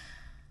 Because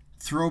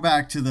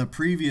throwback to the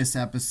previous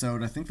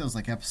episode, I think that was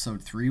like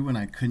episode 3 when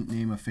I couldn't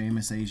name a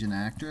famous Asian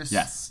actress.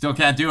 Yes, still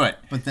can't do it.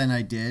 But then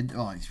I did.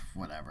 Oh,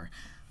 whatever.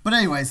 But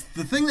anyways,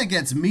 the thing that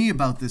gets me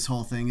about this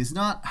whole thing is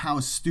not how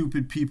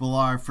stupid people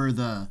are for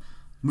the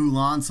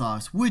Mulan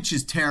sauce, which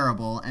is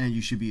terrible and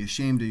you should be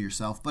ashamed of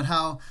yourself, but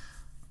how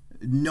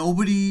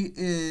nobody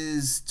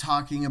is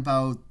talking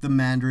about the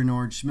Mandarin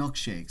orange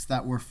milkshakes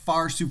that were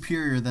far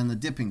superior than the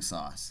dipping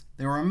sauce.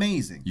 They were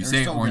amazing. You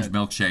say orange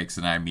milkshakes,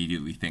 and I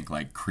immediately think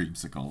like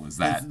creamsicle. Is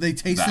that they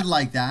tasted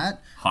like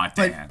that? Hot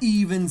damn. But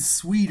even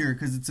sweeter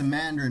because it's a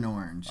Mandarin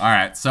orange. All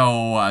right,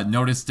 so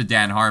notice to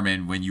Dan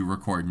Harmon, when you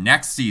record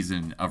next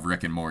season of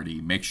Rick and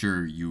Morty, make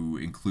sure you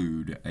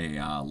include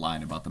a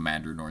line about the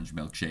Mandarin orange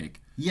milkshake.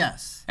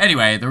 Yes.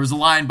 Anyway, there was a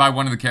line by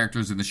one of the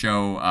characters in the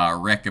show,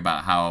 Rick,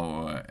 about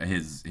how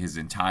his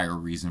entire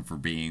reason for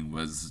being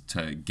was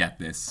to get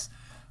this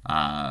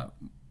Mulan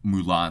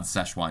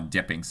Szechuan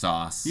dipping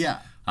sauce. Yeah.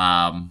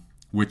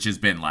 Which has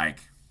been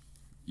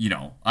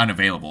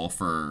unavailable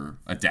for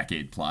a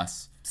decade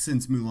plus.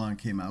 Since Mulan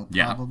came out,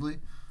 probably.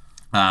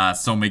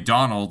 So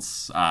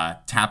McDonald's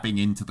tapping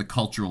into the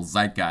cultural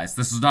zeitgeist.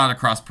 This is not a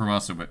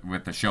cross-promotion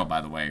with the show, by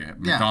the way.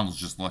 McDonald's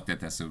just looked at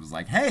this and was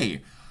like,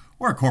 hey,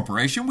 we're a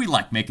corporation. We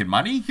like making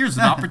money. Here's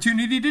an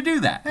opportunity to do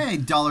that. Hey,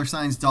 dollar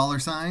signs.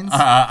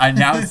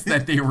 Announced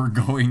that they were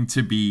going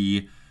to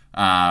be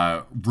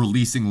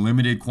releasing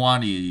limited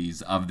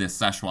quantities of this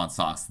Szechuan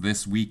sauce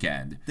this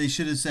weekend. They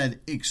should have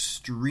said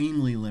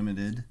extremely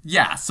limited.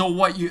 Yeah, so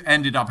what you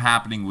ended up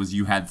happening was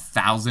you had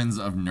thousands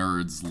of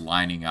nerds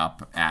lining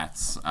up at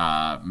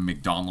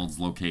McDonald's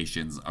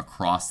locations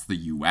across the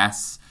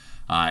U.S.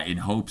 In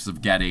hopes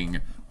of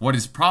getting what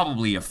is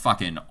probably a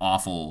fucking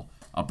awful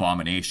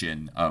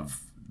abomination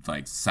of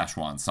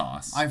Szechuan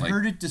sauce. I've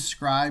heard it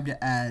described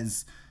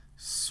as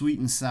sweet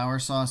and sour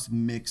sauce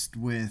mixed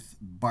with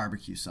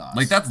barbecue sauce.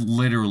 Like, that's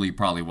literally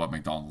probably what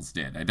McDonald's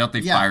did. I doubt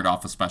they fired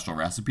off a special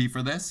recipe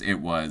for this. It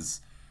was,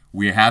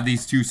 we have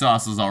these two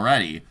sauces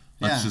already.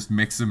 Let's just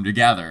mix them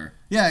together.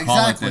 Yeah,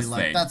 exactly.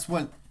 Like, thing. That's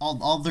what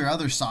all their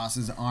other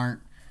sauces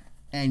aren't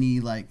any,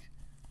 like,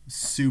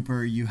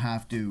 super, you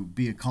have to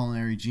be a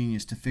culinary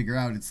genius to figure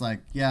out. It's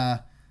like,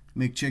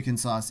 McChicken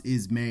sauce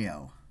is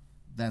mayo.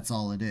 That's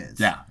all it is.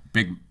 Yeah.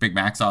 Big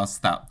Mac sauce,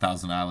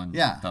 Thousand Island.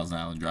 Yeah. Thousand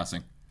Island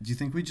dressing. Do you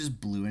think we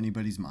just blew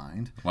anybody's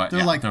mind? What?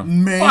 They're like,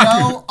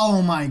 mayo?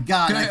 Oh my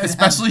God.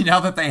 Especially now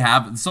that they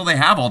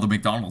have all the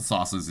McDonald's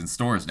sauces in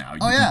stores now. You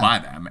can buy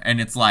them.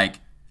 And it's like,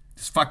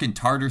 just fucking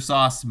tartar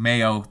sauce,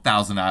 mayo,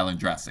 Thousand Island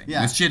dressing.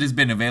 Yeah. This shit has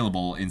been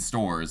available in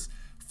stores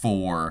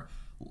for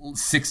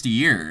 60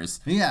 years.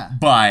 Yeah.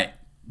 But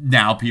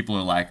now people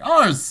are like,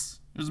 oh,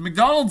 there's a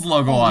McDonald's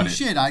logo on it. Holy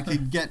shit, I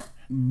could get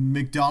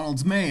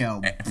McDonald's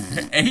mayo.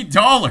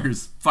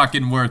 $8.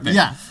 Fucking worth it.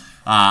 Yeah.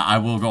 I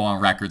will go on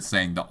record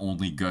saying the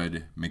only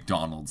good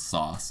McDonald's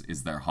sauce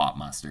is their hot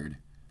mustard.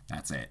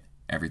 That's it.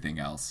 Everything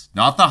else.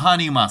 Not the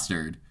honey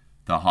mustard.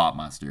 The hot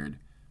mustard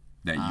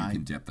that you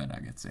can dip the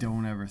nuggets in.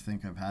 Don't ever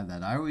think I've had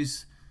that. I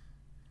just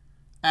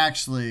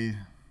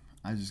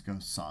go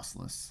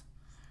sauceless.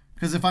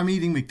 Because if I'm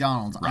eating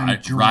McDonald's, I'm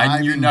driving.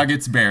 Riding your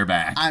nuggets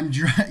bareback. I'm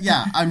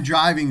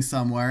driving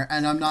somewhere,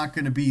 and I'm not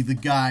going to be the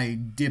guy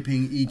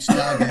dipping each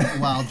nugget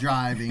while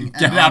driving.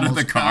 Get out of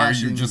the car,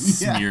 crashing. You're just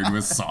smeared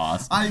with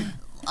sauce.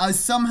 I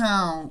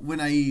somehow, when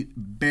I eat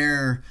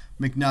bare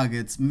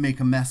McNuggets, make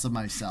a mess of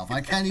myself.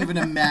 I can't even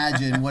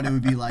imagine what it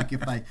would be like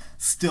if I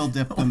still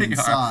dip them in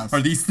sauce.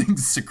 Are these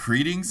things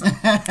secreting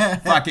something?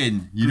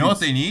 Fucking, you know what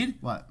they need?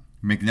 What?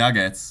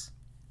 McNuggets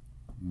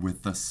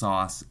with the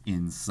sauce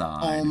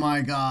inside. Oh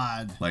my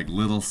God. Like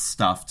little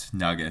stuffed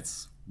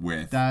nuggets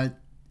with... That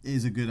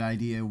is a good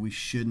idea. We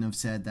shouldn't have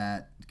said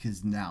that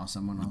because now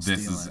someone will steal it.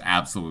 This is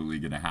absolutely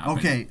going to happen.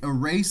 Okay,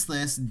 erase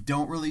this.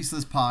 Don't release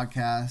this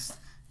podcast.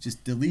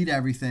 Just delete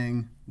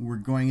everything. We're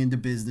going into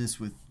business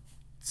with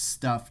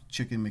stuffed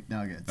chicken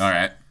McNuggets. All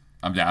right.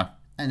 I'm down.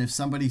 And if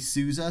somebody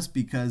sues us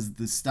because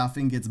the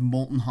stuffing gets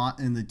molten hot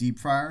in the deep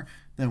fryer,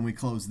 then we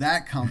close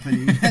that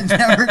company and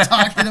never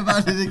talking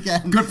about it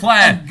again. Good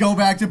plan. And go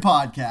back to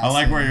podcast. I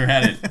like where you're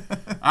headed.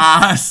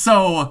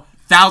 So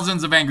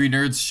thousands of angry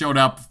nerds showed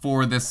up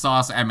for this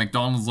sauce at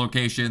McDonald's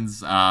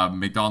locations.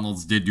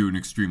 McDonald's did do an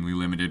extremely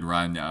limited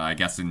run. I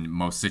guess in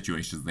most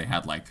situations they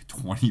had like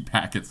 20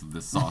 packets of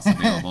this sauce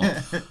available.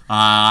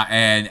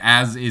 And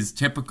as is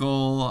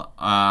typical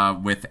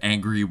with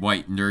angry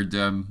white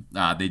nerddom,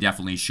 they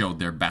definitely showed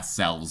their best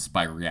selves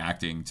by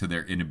reacting to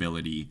their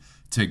inability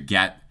to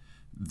get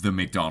the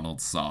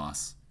McDonald's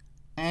sauce.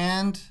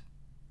 And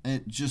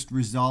it just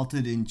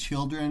resulted in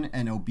children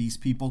and obese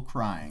people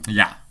crying.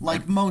 Yeah.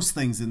 Like most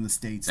things in the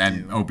States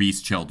and do.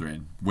 Obese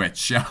children,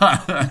 which,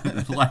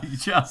 like,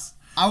 just...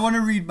 I want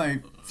to read my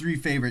 3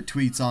 favorite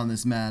tweets on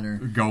this matter.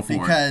 Go for it.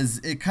 Because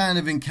it kind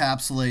of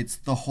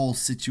encapsulates the whole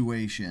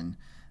situation.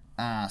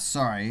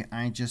 Sorry,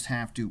 I just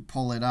have to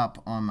pull it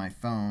up on my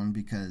phone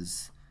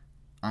because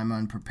I'm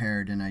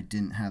unprepared and I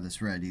didn't have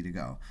this ready to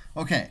go.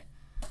 Okay,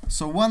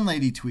 so one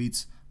lady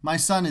tweets... My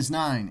son is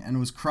 9 and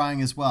was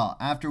crying as well.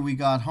 After we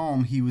got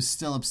home, he was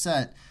still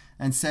upset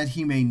and said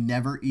he may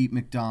never eat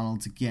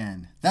McDonald's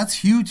again. That's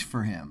huge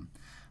for him.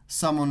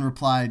 Someone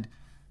replied,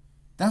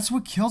 that's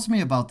what kills me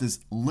about this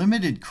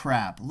limited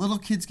crap. Little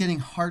kids getting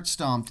heart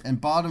stomped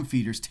and bottom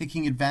feeders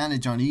taking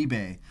advantage on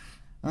eBay.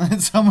 And then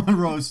someone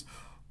wrote,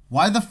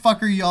 why the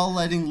fuck are y'all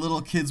letting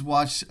little kids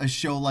watch a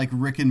show like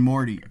Rick and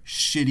Morty?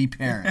 Shitty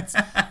parents.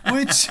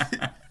 Which,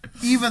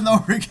 even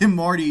though Rick and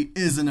Morty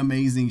is an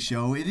amazing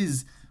show, it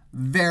is...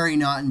 very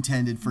not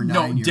intended for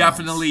 9-year-olds. No,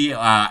 definitely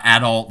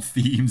adult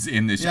themes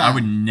in this show. I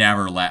wouldn't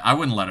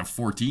let a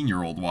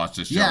 14-year-old watch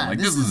this show. Yeah,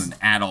 this is an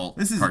adult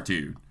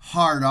cartoon.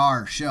 Hard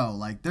R show.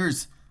 Like,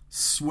 there's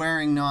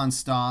swearing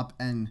nonstop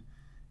and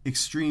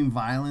extreme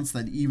violence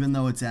that even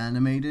though it's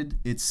animated,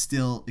 it's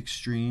still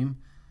extreme.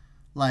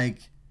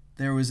 Like,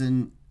 there was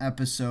an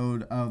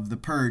episode of The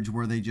Purge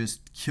where they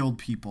just killed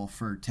people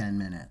for 10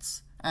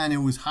 minutes. And it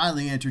was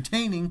highly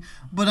entertaining,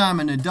 but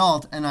I'm an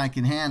adult and I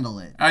can handle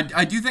it.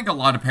 I do think a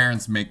lot of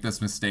parents make this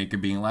mistake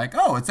of being like,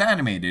 oh, it's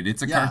animated.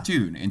 It's a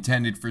cartoon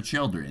intended for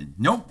children.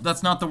 Nope,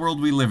 that's not the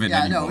world we live in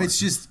anymore. No, it's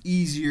just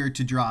easier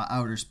to draw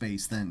outer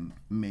space than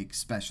make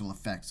special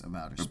effects of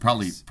outer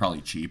space.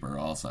 Probably cheaper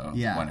also,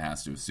 one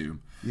has to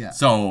assume. Yeah.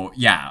 So,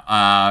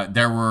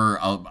 there were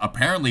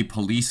apparently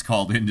police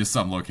called into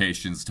some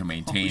locations to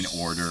maintain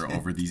order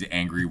over these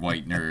angry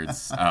white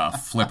nerds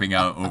flipping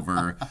out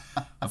over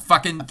a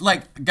fucking,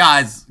 like,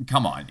 guys,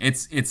 come on.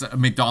 It's a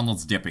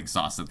McDonald's dipping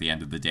sauce at the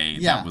end of the day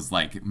that was,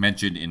 like,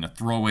 mentioned in a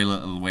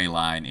throwaway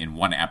line in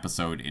one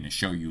episode in a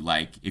show you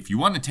like. If you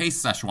want to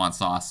taste Szechuan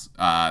sauce,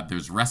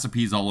 there's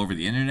recipes all over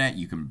the internet.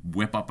 You can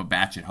whip up a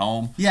batch at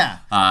home. Yeah.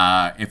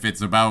 If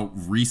it's about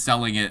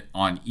reselling it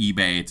on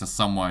eBay to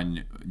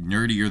someone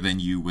nerdier than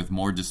you with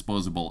more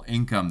disposable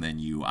income than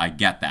you, I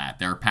get that.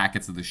 There are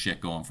packets of the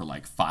shit going for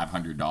like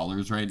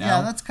 $500 right now.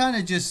 Yeah, that's kind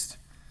of just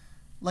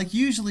like,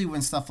 usually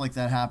when stuff like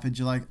that happens,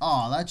 you're like,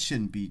 oh, that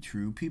shouldn't be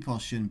true. People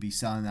shouldn't be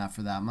selling that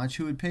for that much.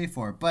 Who would pay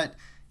for it? But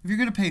if you're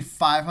going to pay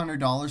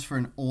 $500 for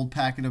an old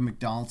packet of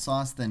McDonald's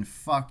sauce, then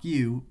fuck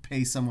you,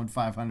 pay someone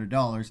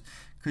 $500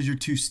 because you're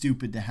too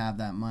stupid to have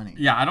that money.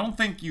 Yeah, I don't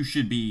think you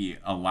should be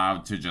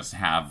allowed to just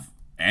have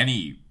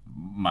any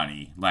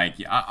money. Like,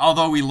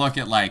 although we look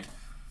at, like,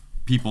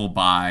 people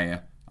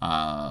buy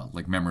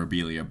like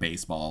memorabilia,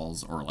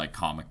 baseballs, or like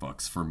comic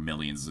books for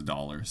millions of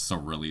dollars. So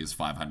really is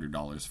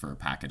 $500 for a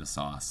packet of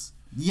sauce.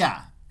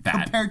 Yeah,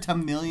 compared to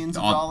millions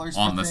of dollars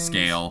on the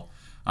scale.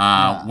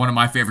 One of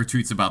my favorite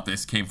tweets about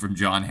this came from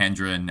John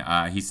Hendren.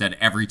 He said,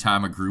 every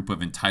time a group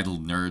of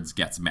entitled nerds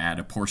gets mad,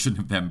 a portion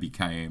of them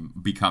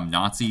become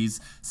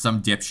Nazis.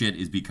 Some dipshit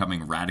is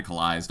becoming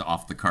radicalized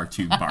off the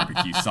cartoon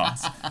barbecue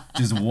sauce.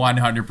 Which is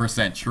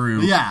 100%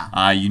 true.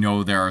 Yeah. You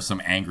know, there are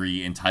some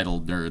angry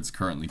entitled nerds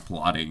currently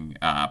plotting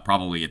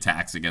probably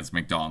attacks against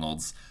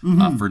McDonald's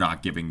for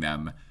not giving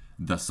them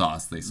the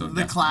sauce they so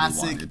desperately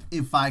classic, wanted.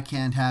 If I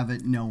can't have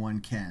it, no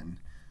one can.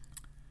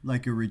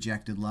 Like a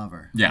rejected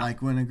lover. Yeah.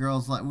 Like when a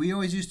girl's like, we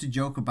always used to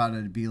joke about it.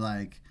 It'd be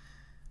like,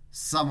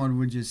 someone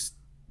would just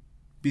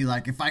be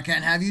like, if I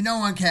can't have you, no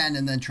one can,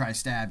 and then try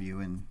stab you.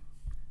 And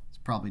it's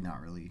probably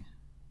not really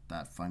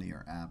that funny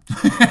or apt to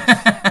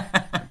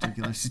a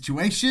particular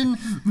situation.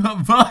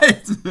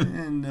 But.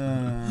 And,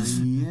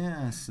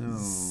 yeah,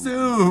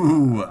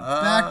 so.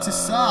 Back to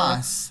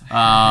sauce.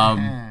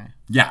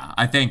 Yeah,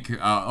 I think,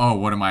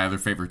 one of my other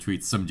favorite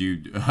tweets, some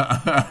dude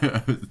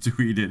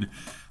tweeted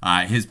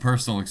his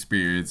personal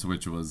experience,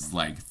 which was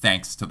like,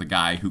 thanks to the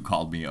guy who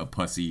called me a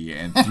pussy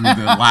and threw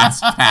the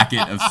last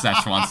packet of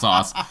Szechuan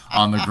sauce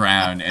on the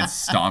ground and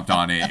stomped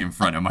on it in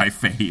front of my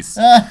face.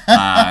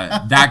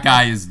 That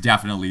guy is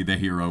definitely the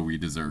hero we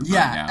deserve right now.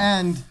 Yeah,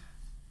 and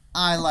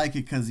I like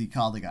it because he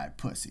called the guy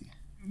pussy.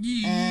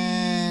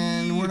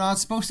 And we're not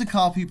supposed to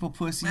call people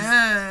pussies,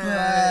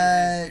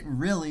 but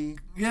really.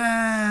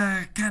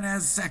 Yeah, kind of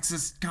has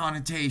sexist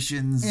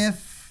connotations. It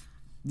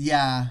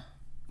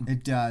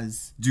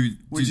does.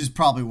 Which is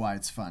probably why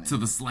it's funny. To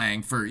the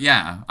slang for,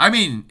 I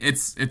mean,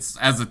 it's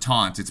as a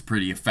taunt, it's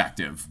pretty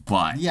effective,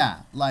 but.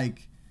 Yeah,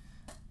 like,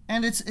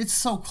 and it's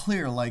so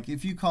clear, like,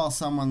 if you call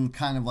someone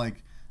kind of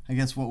like, I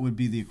guess what would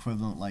be the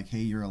equivalent, like, hey,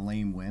 you're a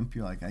lame wimp,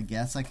 you're like, I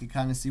guess I could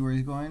kind of see where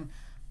he's going.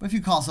 But if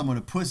you call someone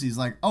a pussy, he's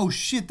like, oh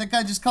shit, that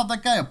guy just called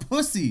that guy a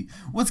pussy.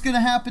 What's going to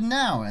happen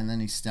now? And then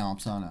he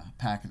stomps on a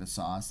packet of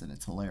sauce, and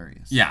it's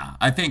hilarious. Yeah,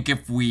 I think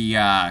if we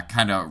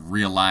kind of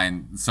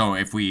realign, so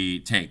if we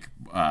take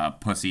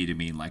pussy to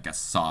mean like a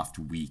soft,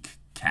 weak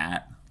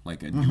cat,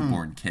 like a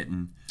newborn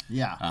kitten,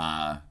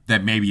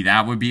 then maybe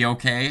that would be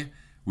okay.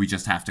 We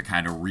just have to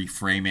kind of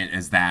reframe it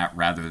as that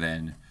rather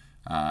than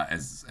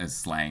as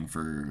slang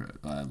for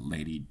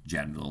lady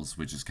genitals,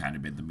 which has kind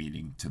of been the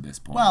meaning to this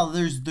point. Well,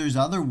 there's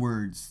other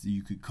words that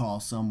you could call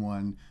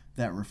someone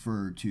that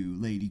refer to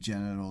lady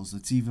genitals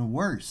that's even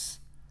worse.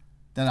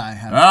 That I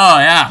have. Oh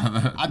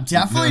yeah, I'm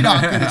definitely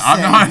not going to say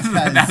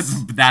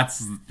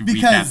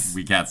because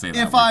we can't say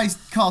that. If I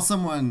call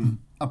someone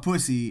a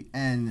pussy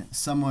and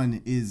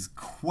someone is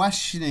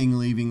questioning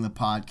leaving the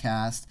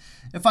podcast,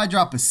 if I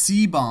drop a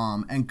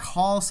C-bomb and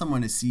call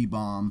someone a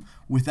C-bomb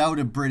without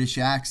a British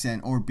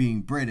accent or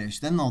being British,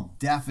 then they'll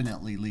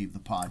definitely leave the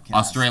podcast.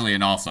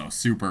 Australian also,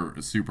 super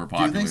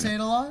popular. Do they say it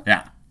a lot?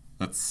 Yeah.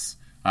 That's...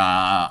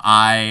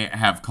 I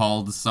have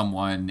called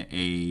someone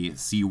a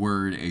C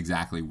word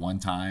exactly one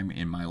time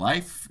in my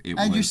life.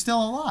 You're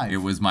still alive. It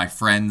was my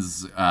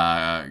friend's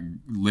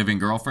living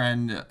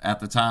girlfriend at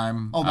the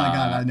time. Oh my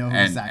God, I know who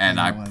exactly and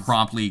I was.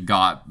 Promptly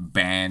got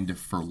banned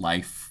for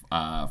life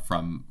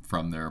from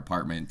their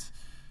apartment.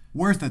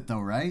 Worth it though,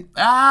 right?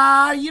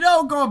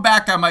 Going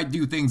back, I might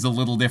do things a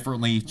little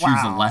differently. Choose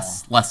a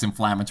less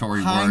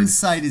inflammatory word.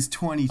 Hindsight is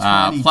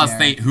 20/20. Plus,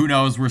 who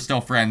knows? We're still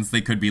friends.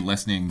 They could be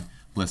listening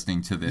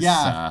to this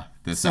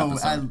this episode.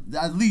 So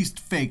at least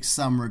fake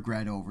some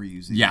regret over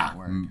using that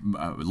word.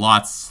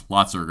 Lots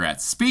of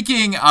regrets.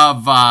 Speaking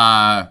of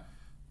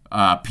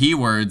P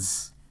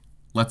words,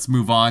 let's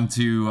move on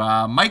to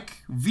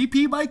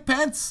VP Mike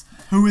Pence.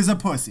 Who is a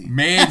pussy.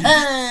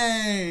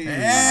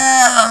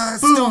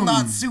 Still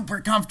not super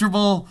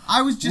comfortable.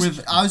 I was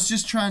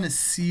just trying to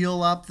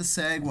seal up the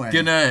segue.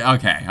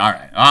 Okay, all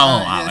right.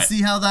 I'll allow it.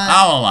 See how that?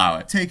 I'll allow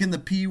it. Taking the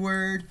P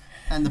word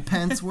and the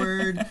Pence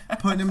word,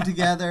 putting them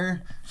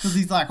together. Because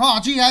he's like, oh,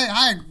 gee,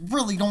 I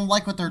really don't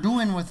like what they're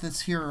doing with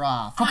this here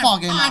football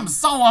game. I'm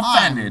so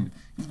offended.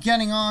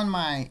 Getting on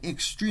my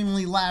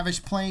extremely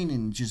lavish plane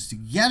and just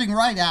getting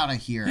right out of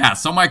here. Yeah,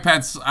 so Mike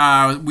Pence,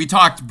 we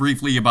talked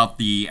briefly about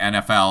the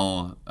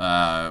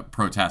NFL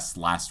protests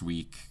last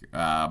week.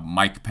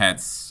 Mike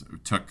Pence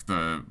took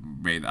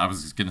I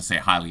was going to say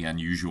highly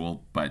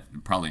unusual,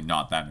 but probably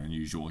not that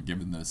unusual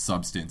given the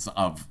substance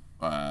of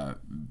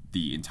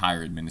the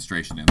entire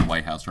administration in the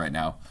White House right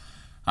now.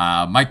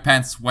 Mike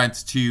Pence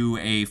went to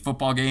a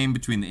football game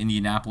between the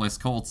Indianapolis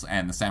Colts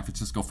and the San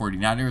Francisco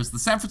 49ers. The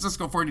San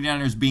Francisco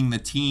 49ers being the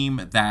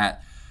team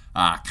that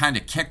kind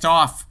of kicked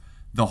off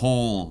the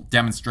whole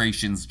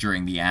demonstrations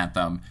during the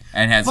anthem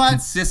and has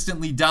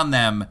consistently done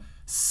them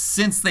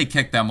since they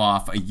kicked them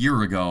off a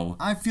year ago.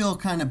 I feel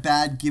kind of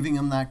bad giving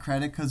him that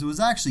credit because it was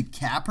actually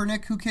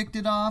Kaepernick who kicked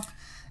it off,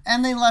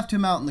 and they left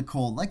him out in the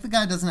cold. Like, the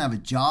guy doesn't have a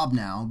job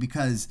now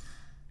because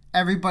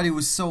everybody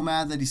was so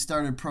mad that he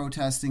started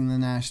protesting the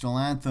national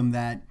anthem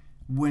that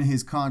when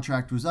his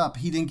contract was up,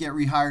 he didn't get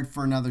rehired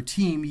for another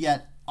team,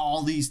 yet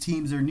all these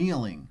teams are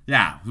kneeling.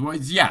 Yeah.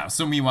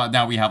 So meanwhile,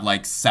 now we have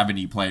like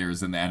 70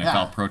 players in the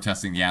NFL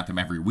protesting the anthem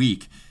every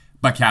week,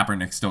 but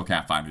Kaepernick still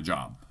can't find a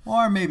job.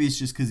 Or maybe it's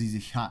just because he's a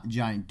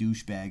giant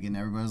douchebag and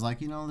everybody's like,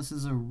 this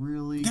is a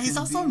really he's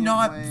also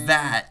not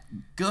that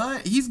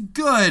good. He's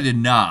good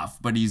enough,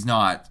 but he's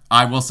not.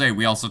 I will say,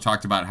 we also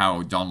talked about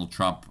how Donald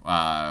Trump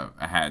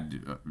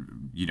had,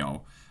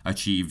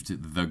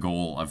 achieved the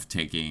goal of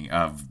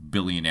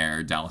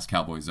billionaire Dallas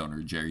Cowboys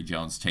owner Jerry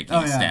Jones taking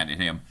a stand at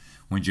him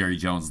when Jerry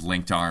Jones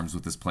linked arms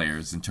with his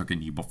players and took a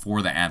knee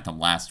before the anthem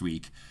last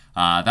week.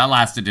 That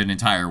lasted an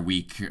entire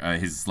week,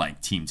 his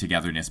team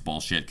togetherness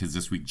bullshit, because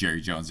this week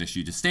Jerry Jones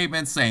issued a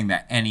statement saying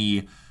that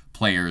any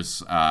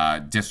players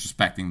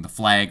disrespecting the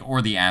flag or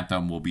the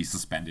anthem will be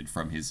suspended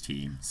from his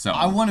team. So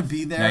I want to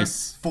be there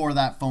for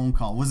that phone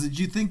call. Do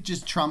you think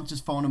Trump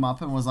just phoned him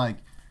up and was like,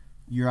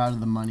 "You're out of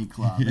the money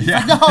club"?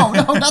 Yeah.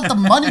 Like, no, not the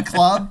money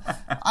club.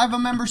 I have a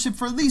membership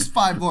for at least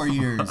 5 more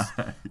years.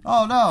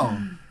 Oh no.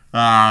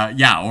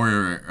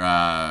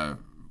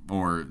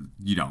 Or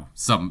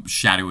some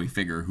shadowy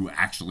figure who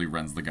actually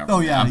runs the government.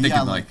 Oh yeah, I'm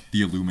thinking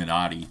the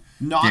Illuminati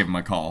gave him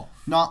a call.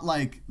 Not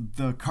like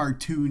the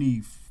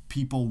cartoony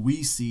people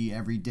we see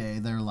every day.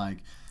 They're like,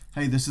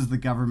 "Hey, this is the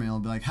government." I'll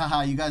be like,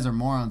 "Haha, you guys are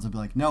morons." I'll be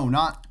like, "No,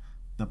 not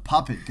the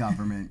puppet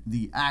government,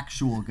 the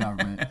actual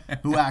government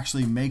who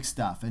actually makes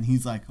stuff." And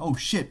he's like, "Oh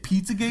shit,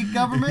 Pizzagate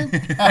government."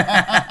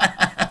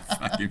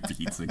 Fucking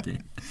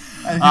Pizzagate.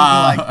 And he'll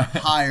be like,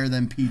 higher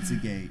than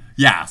Pizzagate.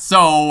 Yeah.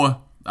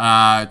 So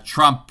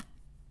Trump.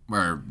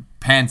 Where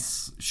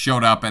Pence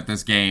showed up at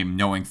this game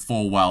knowing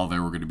full well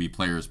there were going to be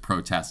players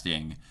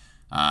protesting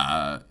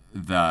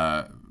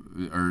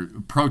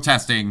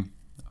protesting.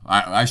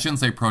 I shouldn't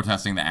say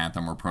protesting the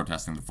anthem or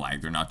protesting the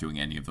flag. They're not doing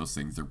any of those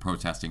things. They're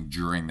protesting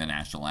during the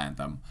national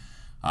anthem.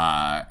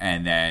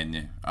 And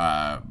then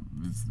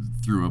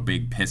threw a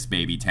big piss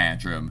baby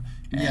tantrum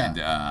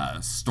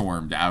and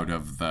stormed out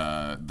of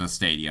the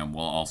stadium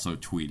while also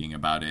tweeting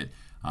about it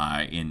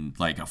in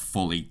a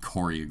fully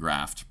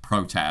choreographed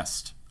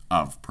protest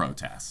of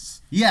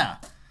protests. Yeah.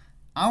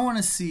 I want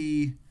to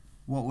see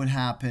what would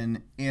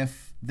happen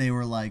if they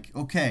were like,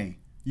 okay,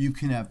 you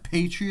can have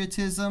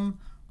patriotism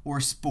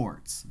or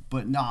sports,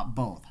 but not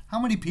both.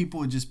 How many people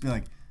would just be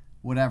like,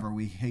 whatever,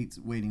 we hate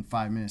waiting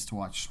 5 minutes to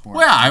watch sports?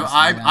 Well,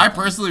 I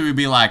personally would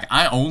be like,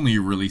 I only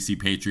really see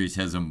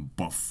patriotism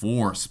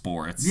before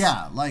sports.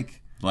 Yeah,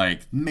 like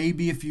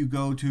maybe if you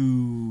go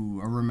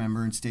to a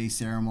Remembrance Day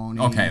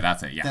ceremony. Okay,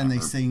 that's it, yeah. Then they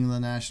sing the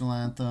national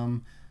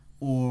anthem.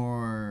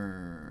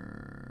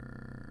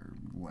 Or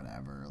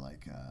whatever,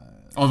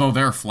 although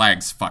there are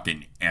flags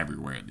fucking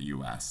everywhere in the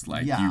U.S.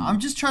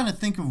 I'm just trying to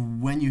think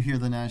of when you hear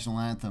the national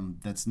anthem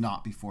that's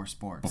not before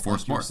sports. Before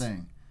sports. You're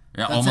saying.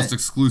 Yeah, that's almost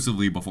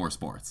exclusively before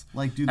sports.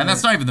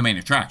 That's not even the main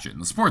attraction.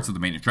 The sports are the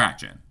main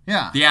attraction.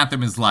 Yeah. The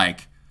anthem is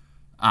fuck,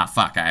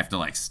 I have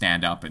to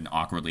stand up and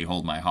awkwardly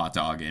hold my hot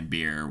dog and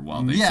beer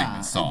while they sing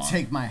this song. And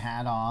take my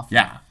hat off.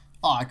 Yeah.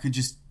 Oh, I could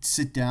just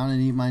sit down and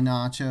eat my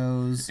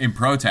nachos. In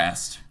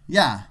protest.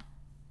 Yeah.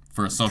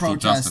 For a social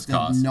justice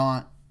cause.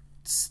 Not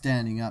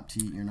standing up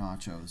to eat your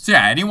nachos. So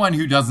yeah, anyone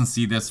who doesn't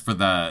see this for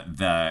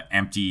the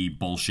empty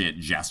bullshit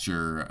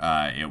gesture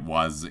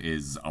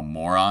is a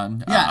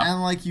moron. Yeah,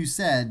 and like you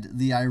said,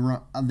 the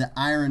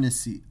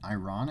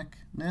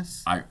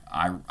ironicness.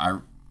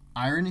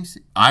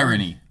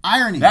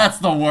 Irony. That's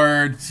the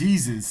word.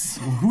 Jesus,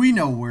 we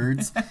know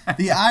words.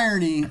 The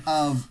irony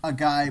of a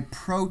guy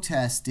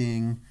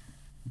protesting,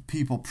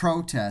 people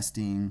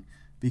protesting,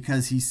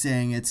 because he's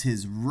saying it's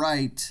his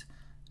right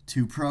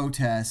to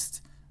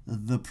protest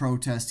the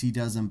protest he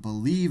doesn't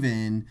believe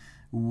in,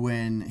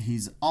 when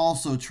he's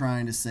also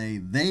trying to say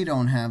they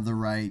don't have the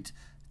right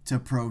to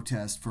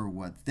protest for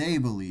what they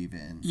believe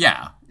in.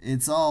 Yeah.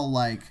 It's all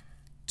like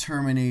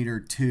Terminator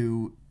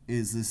 2,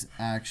 is this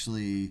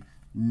actually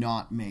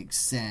not make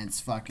sense,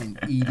 fucking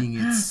eating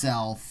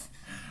itself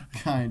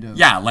kind of.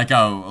 Yeah, like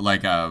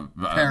a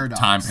paradox.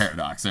 Time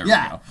paradox. There we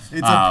go.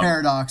 It's a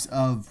paradox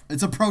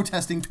it's a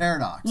protesting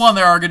paradox. Well,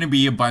 there are going to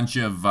be a bunch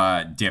of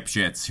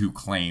dipshits who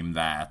claim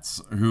that,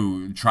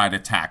 who try to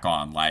tack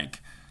on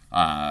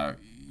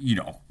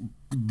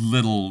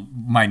little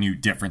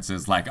minute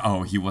differences like,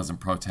 oh, he wasn't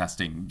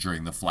protesting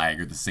during the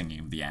flag or the singing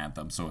of the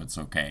anthem, so it's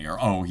okay. Or,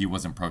 oh, he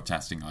wasn't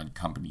protesting on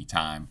company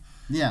time.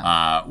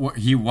 Yeah.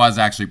 He was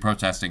actually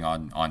protesting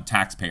on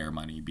taxpayer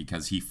money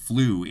because he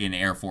flew in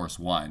Air Force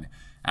One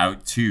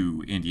out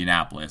to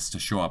Indianapolis to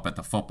show up at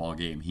the football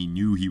game. He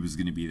knew he was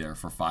going to be there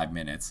for 5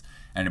 minutes,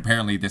 and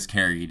apparently this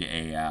carried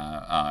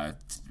a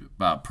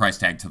price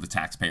tag to the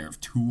taxpayer of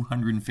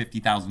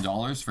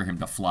 $250,000 for him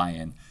to fly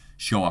in,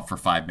 show up for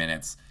 5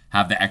 minutes,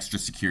 have the extra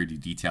security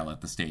detail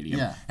at the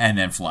stadium, and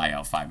then fly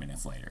out 5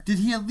 minutes later. Did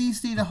he at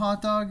least eat a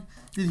hot dog?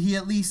 Did he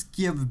at least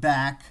give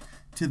back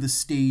to the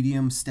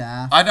stadium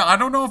staff. I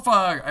don't know if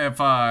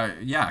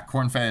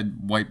corn-fed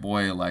white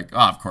boy, like,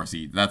 oh, of course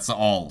that's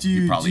all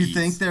he probably eats. Do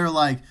you think they're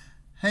like,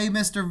 hey,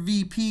 Mr.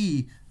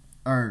 VP,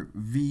 or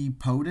V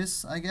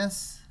POTUS, I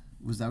guess?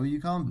 Was that what you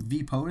call him?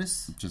 V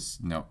POTUS? Just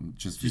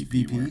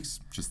VP works.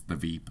 Just the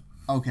Veep.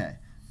 Okay.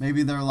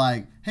 Maybe they're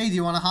like, hey, do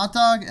you want a hot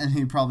dog? And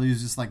he probably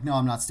was just like, no,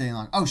 I'm not staying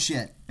long. Oh,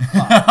 shit.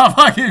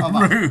 Fucking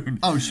rude.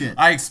 Oh, shit.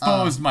 I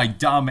exposed my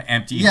dumb,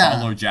 empty,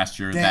 hollow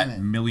gesture that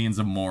millions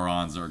of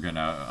morons are going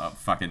to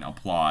fucking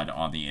applaud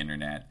on the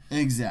internet.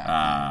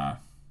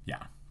 Exactly.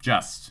 Yeah.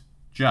 Just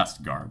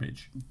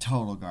garbage.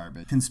 Total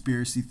garbage.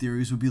 Conspiracy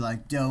theories would be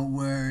like, don't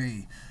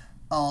worry.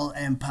 All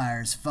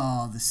empires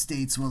fall. The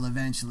states will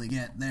eventually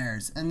get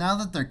theirs. And now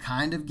that they're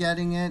kind of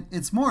getting it,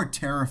 it's more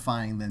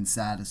terrifying than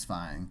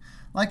satisfying.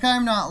 Like,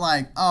 I'm not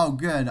like, oh,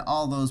 good,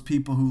 all those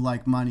people who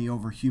like money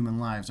over human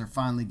lives are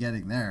finally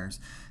getting theirs.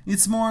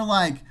 It's more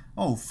like,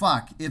 oh,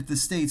 fuck, if the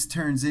States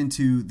turns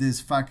into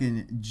this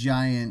fucking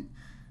giant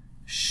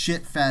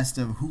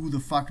shitfest of who the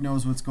fuck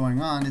knows what's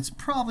going on, it's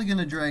probably going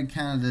to drag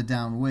Canada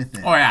down with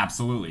it. Oh, yeah,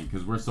 absolutely,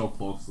 because we're so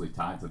closely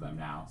tied to them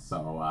now.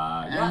 So,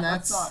 and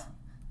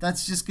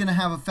that's just going to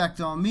have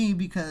effect on me,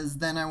 because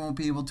then I won't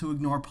be able to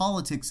ignore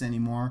politics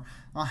anymore.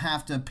 I'll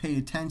have to pay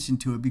attention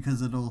to it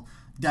because it'll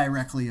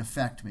directly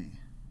affect me.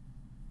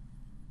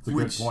 It's a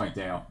good point,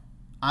 Dale.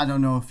 I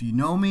don't know if you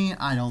know me.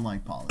 I don't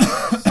like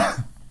politics.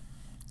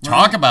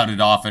 Talk about it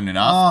often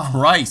enough.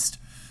 Christ.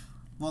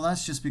 Well,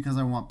 that's just because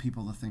I want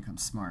people to think I'm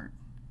smart.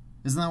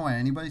 Isn't that why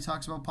anybody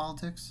talks about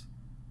politics?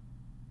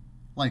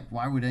 Like,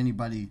 why would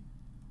anybody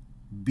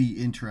be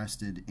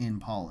interested in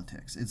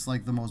politics? It's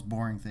like the most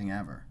boring thing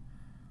ever.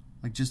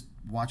 Like, just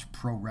watch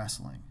pro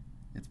wrestling.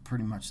 It's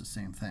pretty much the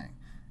same thing,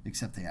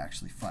 except they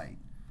actually fight.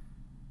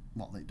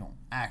 Well, they don't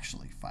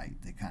actually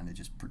fight. They kind of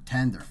just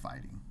pretend they're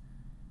fighting.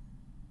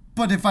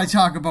 But if I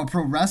talk about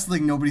pro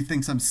wrestling, nobody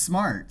thinks I'm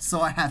smart,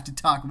 so I have to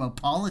talk about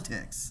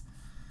politics.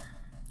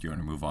 Do you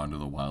want to move on to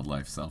the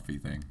wildlife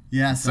selfie thing?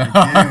 Yes, I do.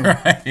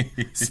 Right.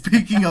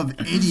 Speaking of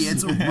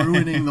idiots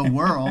ruining the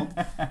world.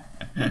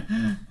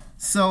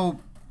 So,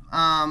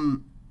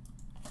 I'm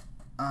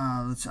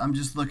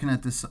just looking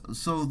at this.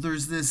 So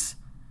there's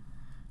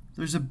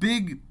a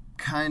big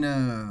kind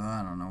of,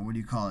 I don't know, what do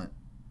you call it?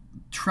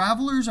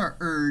 Travelers are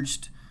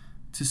urged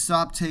to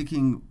stop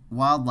taking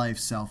wildlife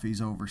selfies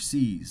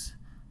overseas.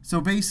 So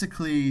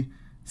basically,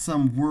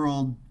 some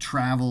world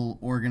travel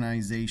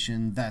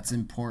organization that's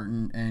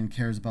important and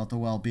cares about the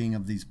well-being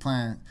of these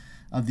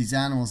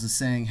animals is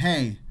saying,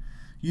 hey,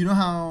 you know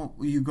how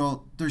you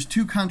go, there's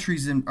two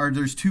cities in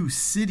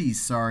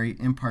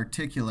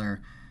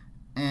particular,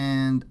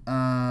 and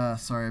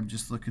sorry, I'm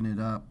just looking it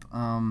up.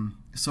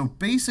 So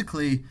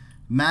basically,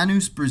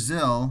 Manaus,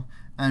 Brazil,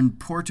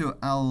 and Porto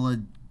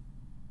Alegre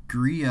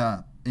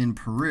in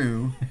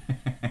Peru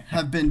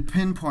have been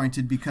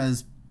pinpointed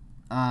because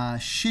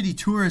shitty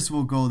tourists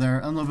will go there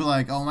and they'll be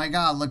like, oh my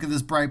god, look at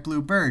this bright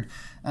blue bird,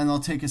 and they'll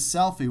take a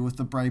selfie with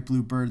the bright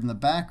blue bird in the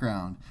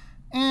background.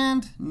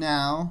 And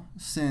now,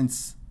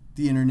 since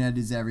the internet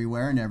is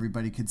everywhere and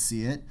everybody could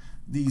see it,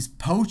 these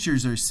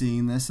poachers are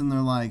seeing this and they're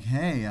like,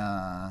 hey,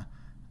 I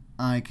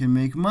can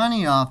make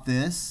money off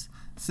this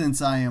since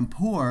I am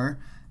poor,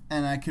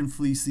 and I can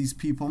fleece these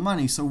people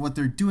money. So what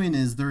they're doing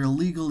is they're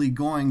illegally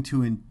going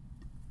to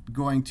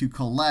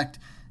collect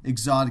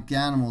exotic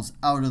animals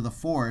out of the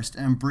forest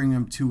and bring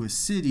them to a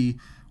city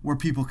where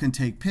people can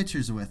take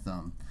pictures with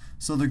them.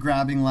 So they're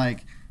grabbing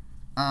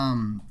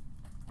the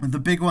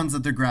big ones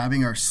that they're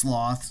grabbing are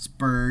sloths,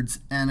 birds,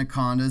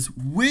 anacondas,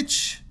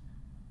 which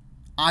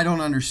I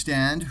don't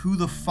understand. Who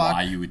the fuck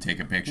why you would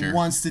take a picture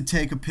wants to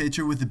take a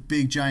picture with a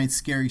big giant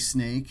scary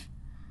snake?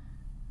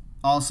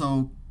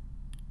 Also,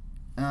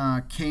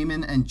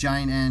 caiman and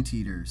giant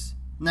anteaters.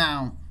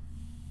 Now,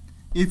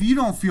 if you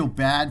don't feel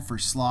bad for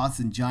sloths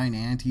and giant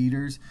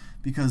anteaters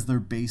because they're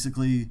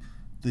basically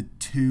the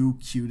two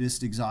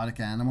cutest exotic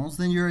animals,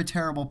 then you're a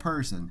terrible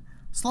person.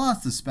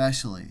 Sloths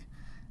especially.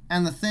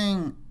 And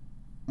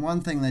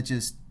one thing that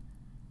just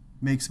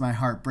makes my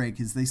heart break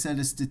is they said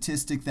a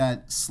statistic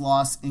that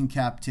sloths in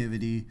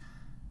captivity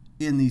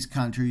in these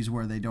countries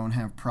where they don't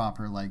have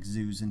proper like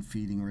zoos and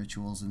feeding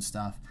rituals and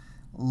stuff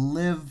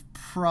live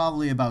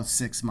probably about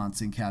 6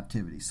 months in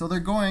captivity. So they're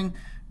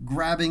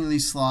grabbing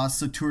these sloths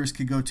so tourists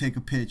could go take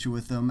a picture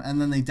with them, and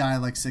then they die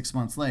like 6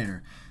 months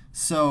later.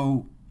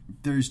 So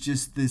there's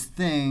just this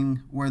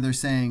thing where they're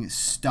saying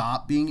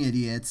stop being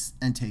idiots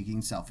and taking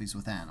selfies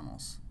with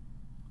animals.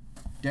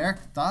 Derek,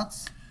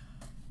 thoughts?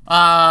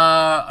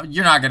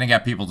 You're not gonna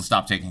get people to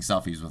stop taking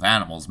selfies with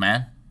animals,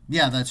 man.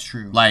 Yeah, that's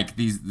true. Like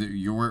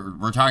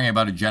we're talking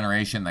about a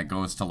generation that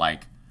goes to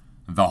like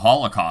the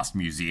Holocaust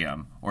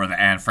Museum or the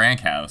Anne Frank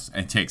House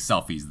and takes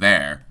selfies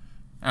there.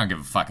 I don't give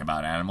a fuck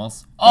about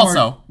animals.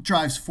 Also, or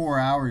drives 4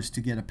 hours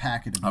to get a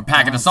packet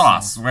of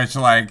sauce, which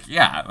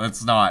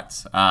that's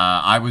not.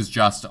 I was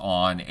just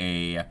on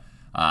a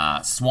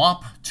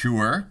swamp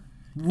tour.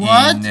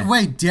 What?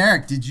 Wait,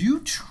 Derek, did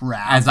you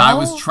travel? As I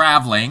was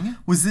traveling.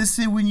 Was this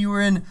when you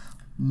were in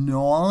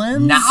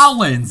Nolans?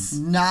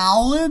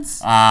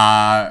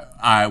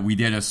 We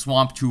did a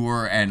swamp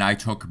tour, and I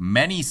took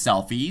many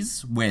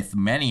selfies with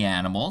many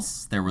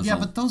animals.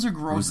 But those are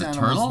gross animals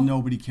turtle.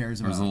 Nobody cares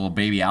about. There was a little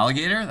baby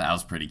alligator. That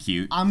was pretty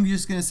cute. I'm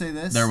just going to say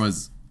this.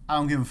 I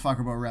don't give a fuck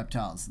about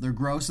reptiles. They're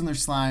gross and they're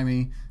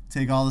slimy.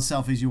 Take all the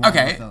selfies you want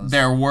with those.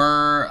 There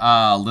were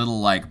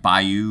little,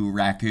 bayou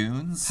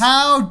raccoons.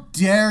 How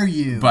dare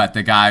you? But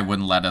the guy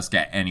wouldn't let us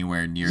get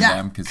anywhere near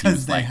them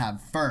because they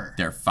have fur.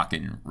 They're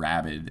fucking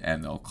rabid,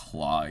 and they'll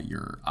claw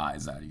your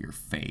eyes out of your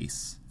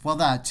face. Well,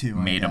 that too,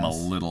 Made them a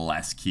little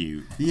less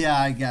cute. Yeah,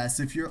 I guess.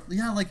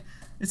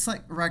 It's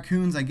like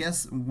raccoons, I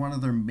guess one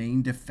of their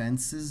main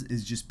defenses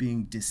is just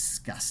being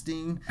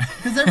disgusting.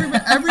 Because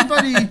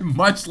everybody...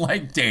 Much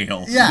like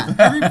Dale.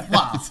 Yeah.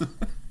 Wow.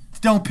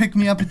 Don't pick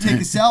me up and take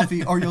a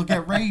selfie or you'll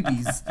get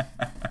rabies.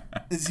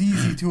 It's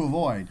easy to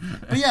avoid.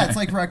 But yeah, it's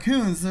like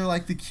raccoons. They're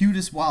like the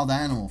cutest wild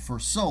animal for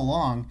so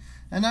long.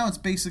 And now it's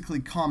basically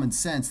common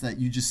sense that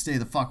you just stay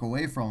the fuck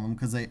away from them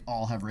because they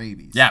all have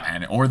rabies. Yeah,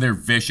 man. Or they're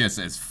vicious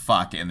as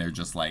fuck and they're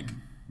just like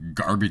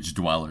garbage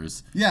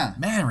dwellers. Yeah.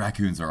 Man,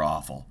 raccoons are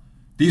awful.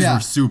 These were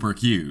super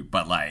cute,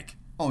 but like...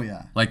 Oh,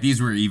 yeah. Like,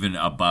 these were even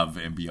above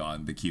and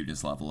beyond the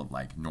cutest level of,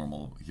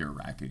 normal here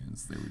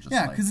raccoons. They were just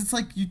because it's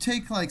like you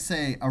take,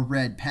 say, a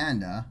red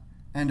panda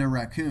and a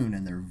raccoon,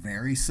 and they're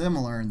very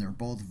similar, and they're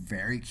both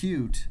very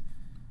cute.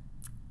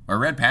 Are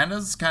red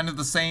pandas kind of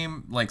the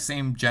same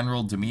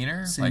general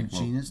demeanor? Same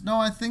genus? No,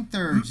 I think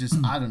they're just,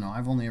 I don't know.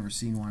 I've only ever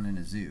seen one in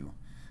a zoo.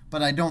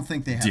 But I don't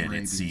think they have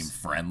rabies. Did it seem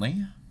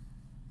friendly?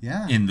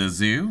 Yeah. In the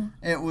zoo?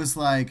 It was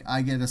like,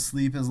 I get to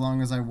sleep as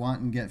long as I want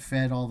and get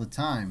fed all the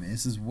time.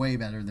 This is way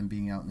better than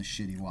being out in the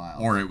shitty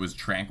wild. Or it was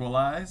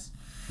tranquilized?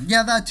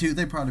 Yeah, that too.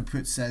 They probably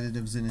put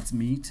sedatives in its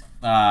meat.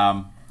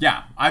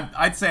 Yeah,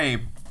 I'd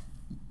say,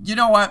 you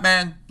know what,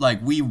 man?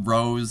 We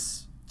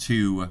rose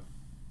to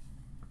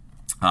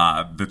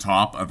the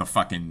top of the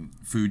fucking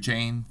food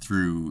chain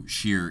through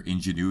sheer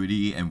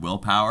ingenuity and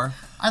willpower.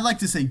 I'd like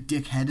to say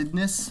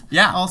dickheadedness.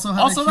 Yeah. Also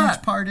had a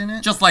huge part in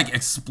it. Just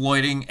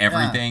exploiting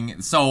everything. Yeah.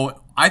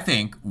 So I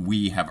think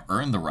we have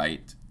earned the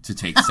right to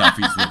take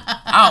selfies with...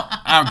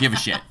 I don't give a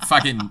shit.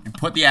 Fucking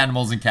put the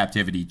animals in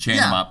captivity, chain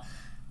them up.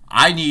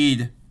 I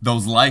need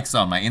those likes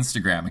on my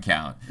Instagram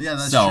account. Yeah,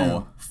 that's true.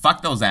 So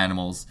fuck those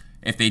animals.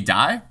 If they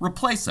die,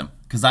 replace them.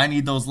 Because I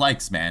need those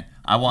likes, man.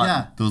 I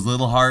want those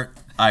little heart...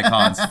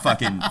 icons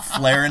fucking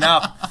flaring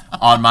up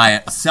on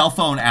my cell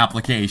phone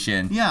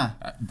application. Yeah.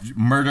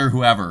 Murder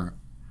whoever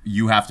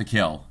you have to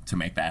kill to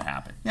make that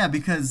happen. Yeah,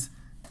 because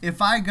if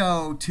I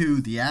go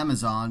to the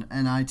Amazon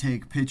and I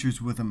take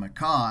pictures with a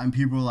macaw and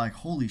people are like,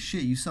 holy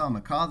shit, you saw a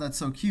macaw? That's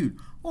so cute.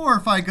 Or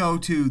if I go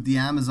to the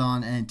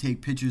Amazon and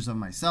take pictures of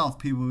myself,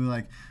 people will be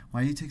like,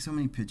 why do you take so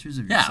many pictures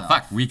of yourself? Yeah,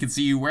 fuck, we can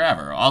see you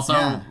wherever. Also,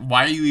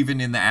 why are you even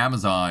in the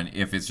Amazon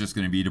if it's just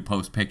going to be to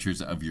post pictures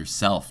of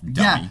yourself,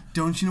 dummy? Yeah,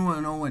 don't you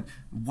know what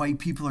white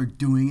people are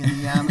doing in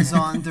the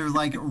Amazon? They're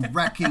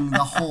wrecking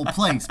the whole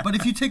place. But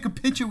if you take a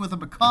picture with a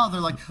macaw,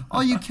 they're like,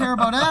 oh, you care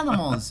about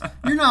animals.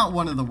 You're not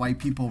one of the white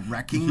people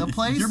wrecking the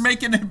place. You're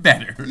making it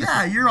better.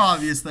 Yeah, you're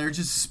obvious. They're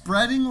just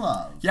spreading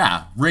love.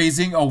 Yeah,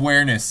 raising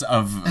awareness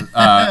of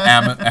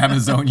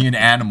Amazonian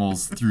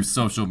animals through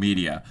social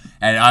media.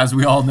 And as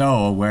we all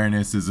know,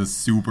 awareness is a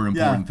super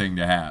important thing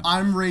to have.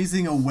 I'm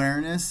raising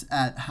awareness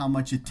at how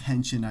much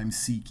attention I'm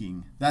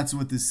seeking. That's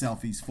what this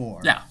selfie's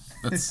for. Yeah.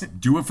 Let's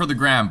do it for the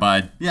gram,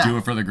 bud. Yeah. Do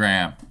it for the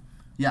gram.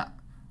 Yeah.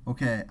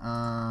 Okay.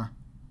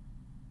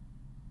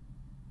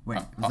 Wait,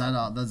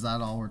 is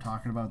that all we're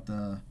talking about?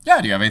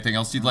 Yeah, do you have anything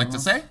else you'd like to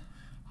say?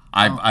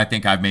 I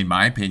think I've made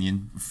my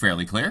opinion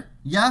fairly clear.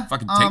 Yeah.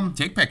 Fucking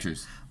take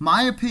pictures.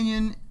 My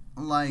opinion,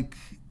 like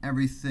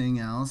everything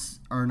else,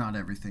 or not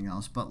everything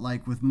else, but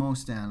like with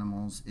most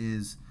animals,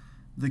 is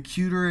the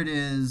cuter it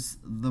is,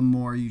 the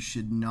more you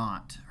should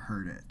not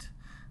hurt it.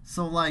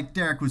 So like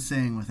Derek was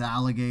saying with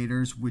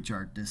alligators, which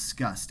are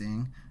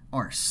disgusting,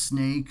 or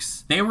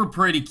snakes. They were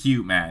pretty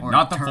cute, man.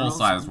 Not the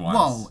full-size ones.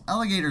 Whoa,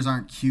 alligators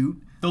aren't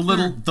cute. The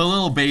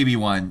little baby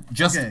one,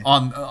 just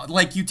on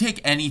you take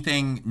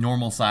anything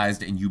normal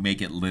sized and you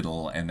make it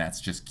little, and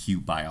that's just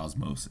cute by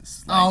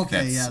osmosis.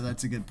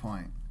 That's a good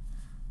point.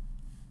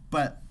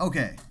 But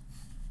okay,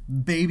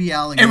 baby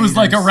alligators. It was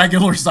like a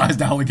regular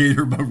sized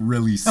alligator, but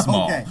really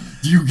small. Okay.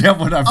 Do you get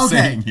what I'm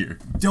saying here?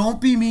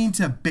 Don't be mean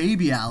to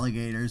baby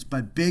alligators,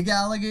 but big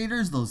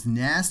alligators, those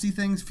nasty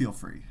things, feel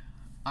free.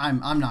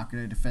 I'm not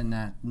going to defend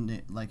that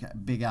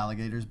big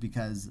alligators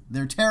because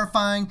they're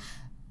terrifying.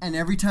 And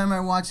every time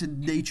I watch a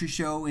nature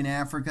show in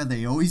Africa,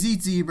 they always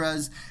eat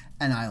zebras.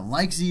 And I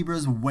like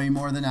zebras way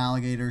more than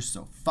alligators,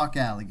 so fuck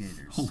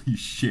alligators. Holy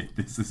shit,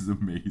 this is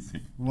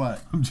amazing.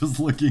 What? I'm just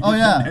looking at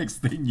the next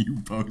thing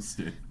you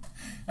posted.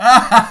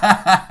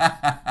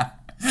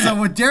 So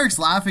what Derek's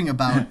laughing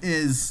about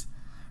is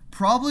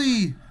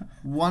probably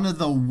one of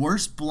the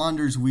worst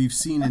blunders we've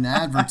seen in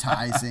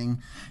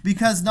advertising.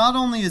 Because not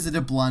only is it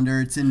a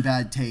blunder, it's in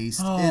bad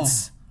taste.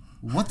 It's...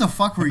 What the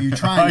fuck were you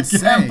trying to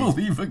say? I can't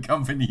believe a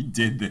company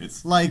did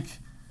this.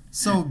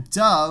 So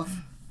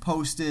Dove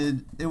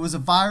posted, it was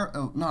not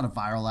a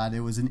viral ad,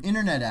 it was an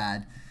internet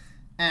ad,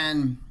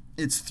 and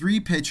it's 3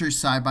 pictures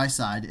side by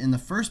side. In the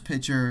first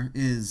picture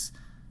is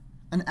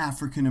an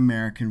African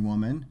American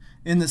woman.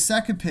 In the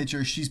second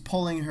picture, she's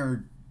pulling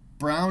her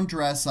brown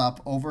dress up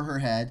over her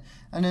head,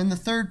 and in the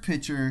third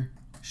picture,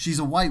 she's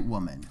a white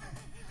woman.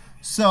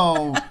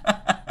 So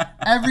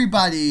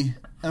everybody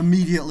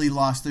immediately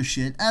lost their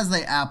shit, as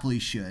they aptly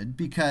should,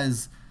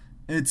 because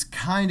it's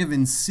kind of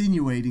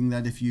insinuating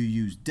that if you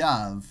use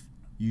Dove,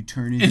 you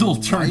turn into It'll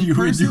turn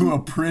you into a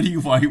pretty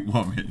white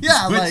woman.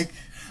 Yeah, like,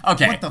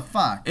 okay. What the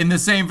fuck? In the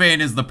same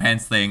vein as the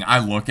Pence thing, I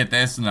look at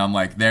this and I'm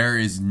like, there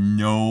is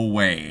no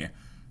way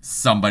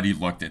somebody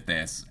looked at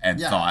this and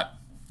thought,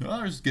 well,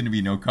 there's going to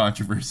be no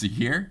controversy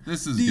here.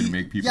 This is going to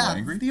make people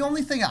angry. The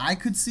only thing I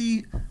could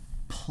see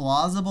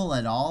plausible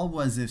at all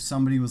was if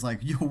somebody was like,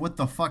 yo, what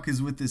the fuck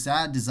is with this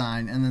ad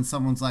design? And then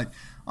someone's like,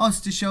 oh, it's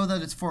to show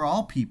that it's for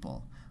all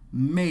people.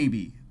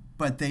 Maybe.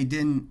 But they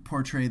didn't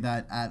portray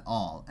that at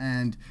all.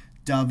 And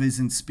Dove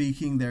isn't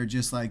speaking. They're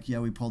just like, yeah,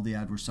 we pulled the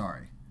ad. We're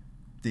sorry.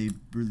 They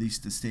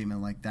released a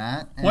statement like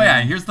that. Well,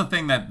 yeah, here's the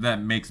thing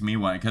that makes me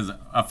want, because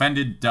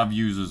offended Dove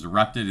users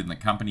erupted and the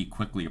company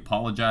quickly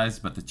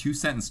apologized, but the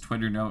 2-sentence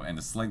Twitter note and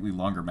a slightly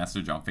longer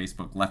message on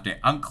Facebook left it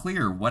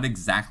unclear what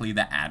exactly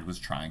the ad was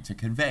trying to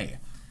convey.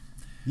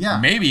 Yeah.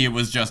 Maybe it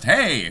was just,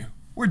 hey,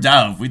 we're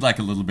Dove. We'd like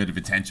a little bit of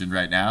attention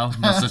right now.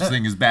 No such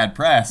thing as bad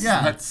press.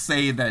 Yeah. Let's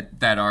say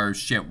that our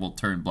shit will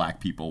turn black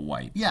people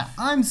white. Yeah,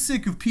 I'm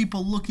sick of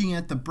people looking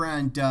at the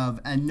brand Dove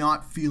and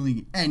not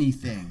feeling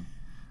anything.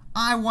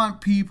 I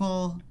want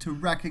people to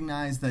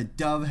recognize that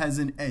Dove has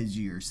an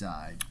edgier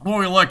side.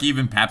 Well, look,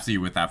 even Pepsi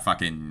with that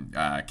fucking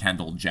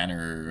Kendall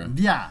Jenner.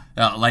 Yeah.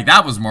 Like,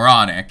 that was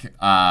moronic.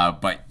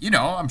 But, you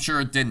know, I'm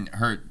sure it didn't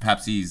hurt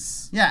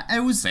Pepsi's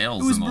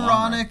sales. It was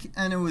moronic,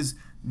 and it was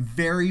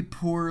very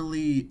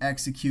poorly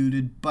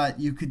executed. But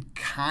you could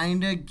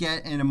kind of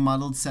get, in a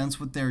muddled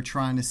sense, what they were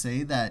trying to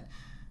say, that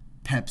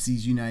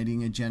Pepsi's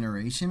uniting a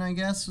generation, I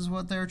guess, is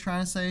what they were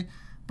trying to say.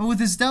 But with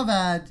this Dove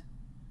ad...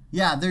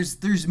 yeah,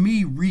 there's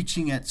me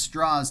reaching at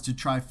straws to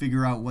try to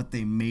figure out what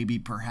they maybe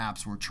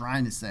perhaps were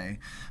trying to say.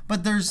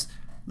 But there's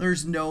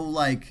no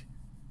like,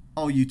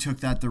 oh, you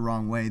took that the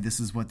wrong way. This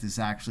is what this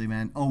actually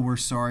meant. Oh, we're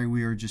sorry.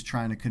 We were just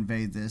trying to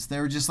convey this. They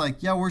were just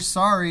like, yeah, we're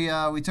sorry.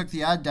 We took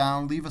the ad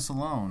down. Leave us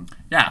alone.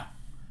 Yeah.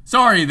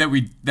 Sorry that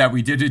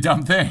we did a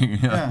dumb thing.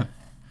 Yeah.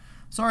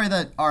 Sorry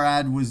that our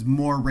ad was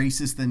more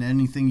racist than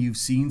anything you've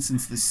seen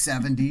since the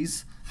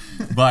 70s.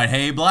 But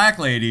hey, black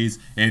ladies,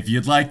 if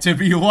you'd like to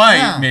be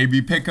white,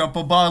 maybe pick up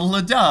a bottle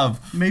of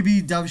Dove.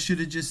 Maybe Dove should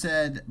have just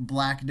said,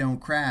 black don't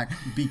crack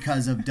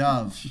because of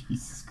Dove.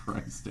 Jesus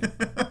Christ.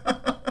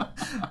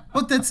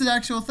 But that's an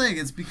actual thing.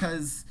 It's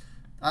because,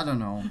 I don't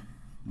know,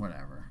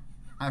 whatever.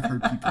 I've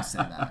heard people say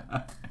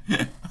that.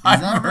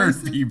 I've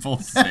heard people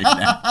say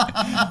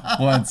that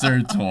once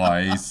or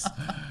twice.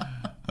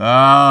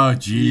 Oh,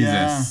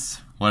 Jesus.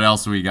 Yeah. What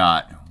else we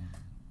got?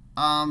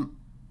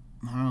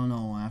 I don't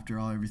know, after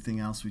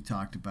everything else we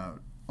talked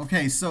about.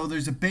 Okay, so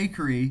there's a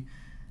bakery,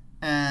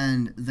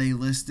 and they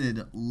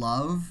listed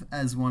love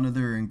as one of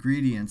their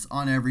ingredients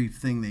on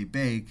everything they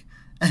bake,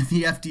 and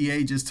the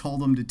FDA just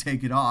told them to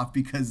take it off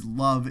because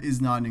love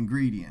is not an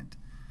ingredient.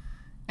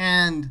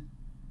 And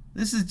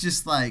this is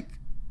just like,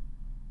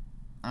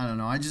 I don't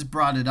know, I just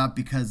brought it up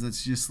because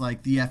it's just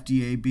like the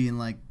FDA being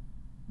like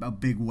a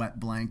big wet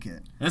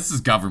blanket. This is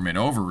government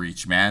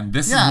overreach, man.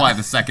 This is why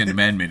the Second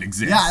Amendment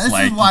exists. Yeah, this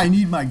is why I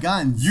need my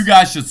guns. You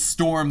guys should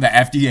storm the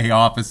FDA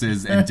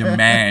offices and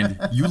demand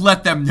you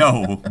let them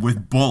know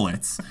with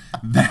bullets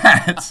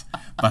that.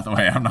 By the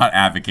way, I'm not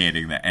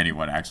advocating that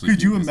anyone actually.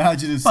 Could you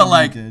imagine if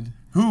somebody did?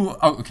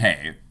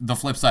 Okay, the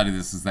flip side of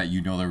this is that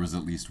there was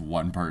at least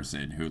one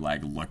person who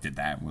looked at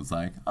that and was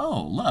like,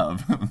 "Oh,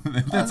 love,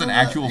 that's an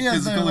actual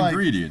physical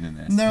ingredient in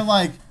this." And they're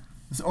like,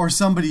 or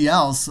somebody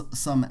else,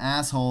 some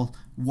asshole,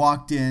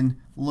 walked in,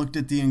 looked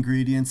at the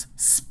ingredients,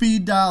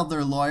 speed dialed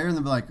their lawyer, and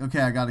they'll be like, okay,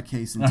 I got a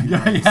case in 2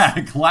 days.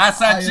 Yeah,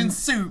 class action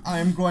suit. I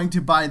am going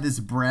to buy this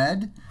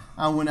bread,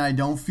 and when I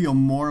don't feel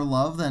more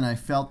love than I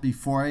felt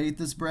before I ate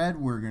this bread,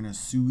 we're going to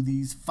sue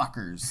these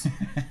fuckers.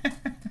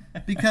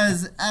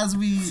 Because as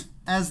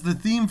the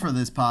theme for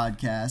this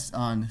podcast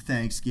on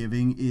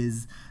Thanksgiving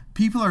is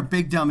people are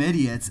big dumb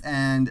idiots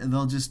and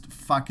they'll just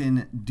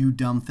fucking do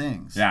dumb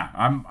things. Yeah,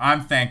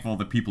 I'm thankful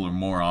that people are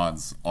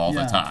morons all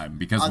the time,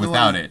 because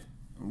without it,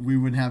 we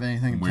wouldn't have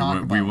anything to talk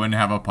about. We wouldn't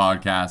have a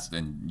podcast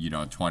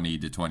and 20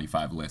 to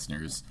 25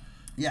 listeners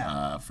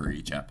for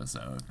each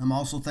episode. I'm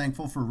also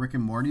thankful for Rick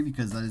and Morty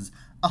because that is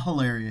a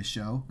hilarious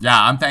show.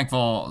 Yeah, I'm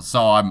thankful.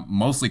 So I'm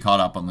mostly caught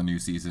up on the new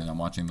season. I'm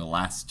watching the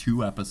last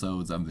 2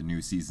 episodes of the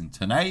new season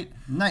tonight.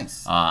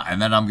 Nice. And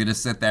then I'm going to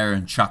sit there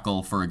and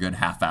chuckle for a good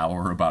half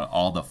hour about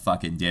all the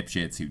fucking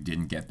dipshits who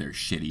didn't get their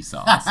shitty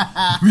sauce.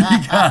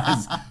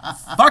 Because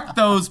fuck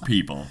those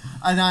people.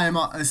 And I am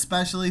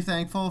especially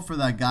thankful for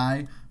that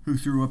guy who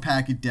threw a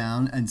packet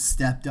down and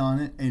stepped on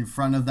it in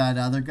front of that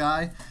other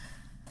guy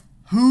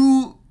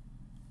who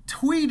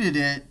tweeted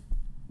it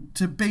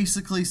to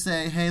basically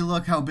say, hey,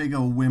 look how big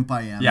of a wimp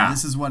I am. Yeah.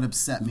 This is what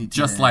upset me today.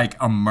 Just like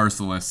a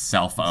merciless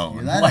cell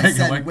phone. Yeah, I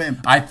said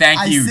wimp. I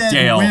thank you,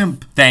 Dale.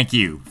 Wimp. Thank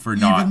you for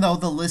not. Even though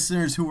the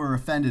listeners who were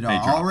offended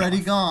are already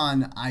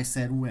gone, I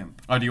said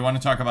wimp. Oh, do you want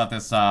to talk about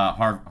this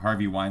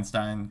Harvey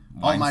Weinstein?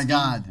 Oh, my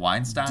God.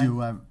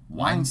 Weinstein?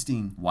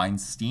 Weinstein.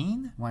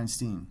 Weinstein?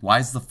 Weinstein. Why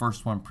is the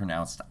first one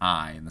pronounced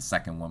I and the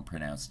second one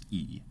pronounced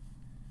E?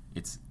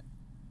 It's...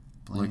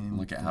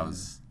 Look at how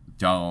it's...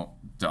 Don't.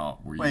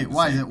 Wait,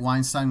 why is it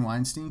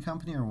Weinstein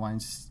Company or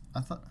Weinstein?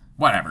 I thought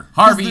whatever.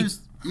 Harvey.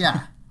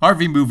 Yeah.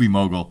 Harvey movie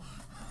mogul.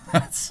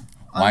 That's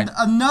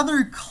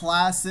another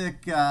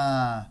classic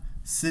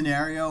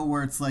scenario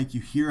where it's like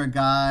you hear a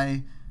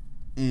guy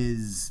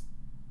is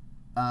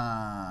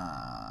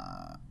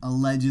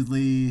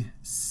allegedly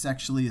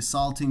sexually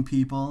assaulting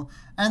people,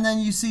 and then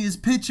you see his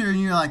picture and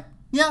you're like,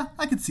 yeah,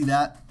 I could see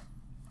that.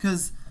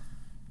 Because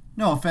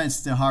no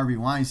offense to Harvey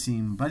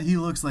Weinstein, but he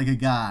looks like a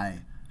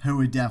guy who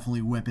would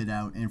definitely whip it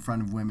out in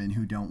front of women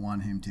who don't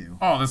want him to.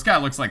 Oh, this guy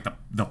looks like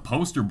the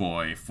poster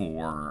boy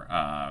for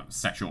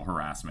sexual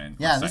harassment,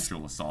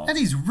 sexual assault. And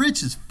he's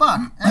rich as fuck.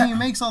 And he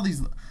makes all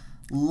these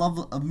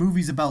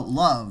movies about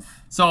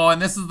love. So,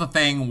 and this is the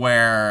thing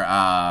where,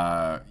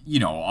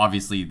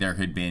 obviously there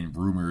had been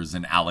rumors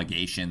and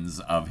allegations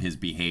of his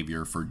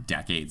behavior for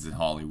decades in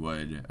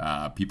Hollywood.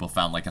 People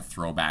found like a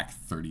throwback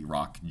 30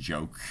 Rock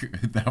joke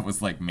that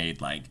was like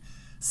made like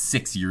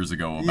 6 years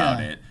ago about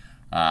it.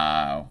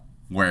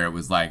 Where it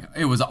was like,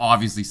 it was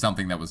obviously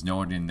something that was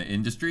known in the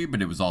industry, but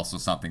it was also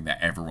something that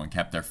everyone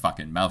kept their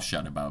fucking mouth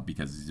shut about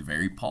because he's a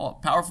very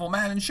powerful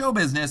man in show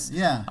business.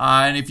 Yeah.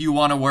 And if you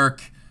want to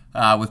work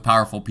with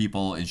powerful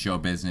people in show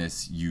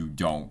business, you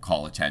don't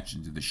call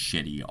attention to the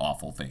shitty,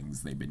 awful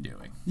things they've been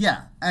doing.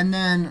 Yeah. And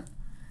then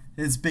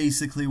it's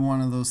basically one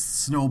of those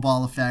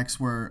snowball effects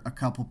where a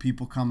couple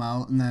people come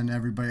out and then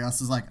everybody else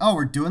is like, oh,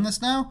 we're doing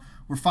this now?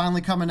 We're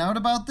finally coming out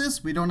about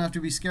this? We don't have to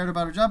be scared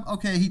about our job?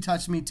 Okay, he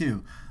touched me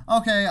too.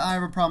 Okay, I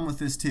have a problem with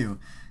this too.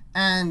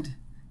 And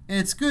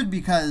it's good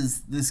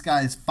because this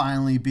guy is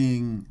finally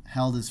being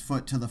held his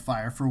foot to the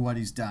fire for what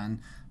he's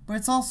done. But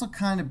it's also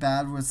kind of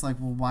bad where it's like,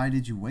 well, why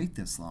did you wait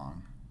this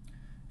long?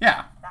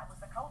 Yeah. That was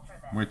the culture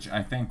then. Which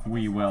I think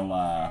we will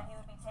quiet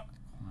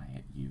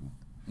you.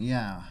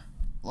 Yeah.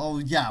 Oh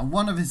yeah,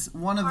 one of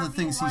the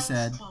things he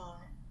said.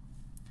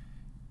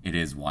 It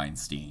is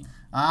Weinstein.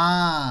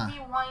 Ah.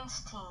 Harvey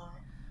Weinstein.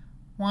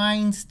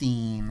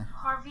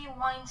 Harvey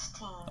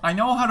Weinstein. I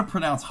know how to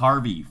pronounce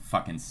Harvey,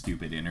 fucking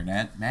stupid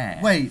internet.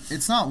 Man. Wait,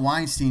 it's not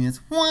Weinstein, it's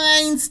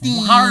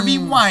Weinstein. Harvey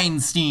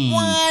Weinstein.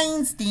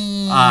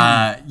 Weinstein.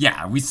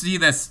 Yeah, we see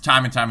this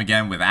time and time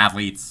again with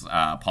athletes,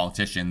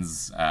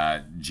 politicians,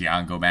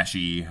 Gian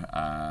Gomeshi.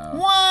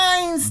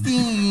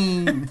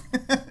 Weinstein.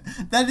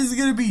 That is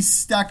going to be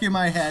stuck in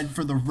my head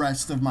for the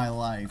rest of my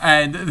life.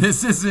 And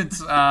this isn't,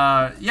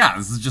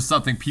 this is just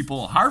something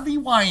people, Harvey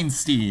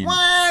Weinstein.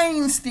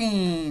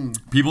 Weinstein.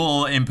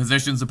 People in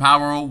positions of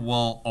power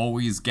will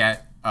always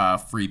get a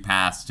free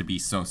pass to be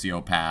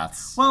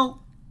sociopaths.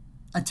 Well,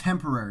 a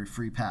temporary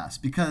free pass,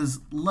 because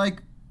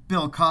like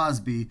Bill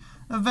Cosby,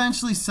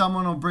 eventually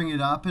someone will bring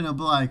it up and it'll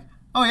be like,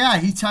 oh yeah,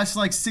 he touched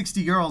like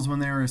 60 girls when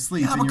they were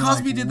asleep. Yeah, but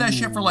Cosby did that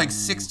shit for like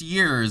 60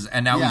 years,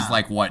 and now he's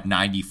like,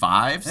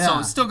 95? Yeah. So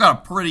he's still got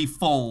a pretty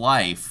full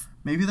life.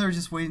 Maybe they were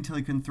just waiting until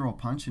he couldn't throw a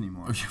punch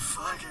anymore.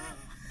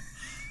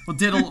 Well,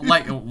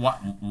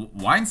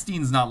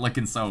 Weinstein's not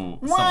looking so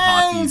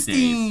hot these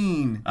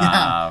days.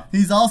 Yeah,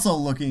 he's also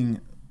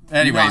looking.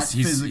 Anyways,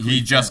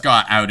 he just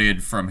got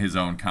outed from his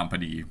own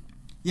company.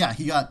 Yeah,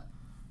 he got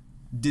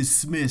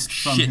dismissed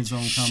from his own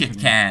company. Shit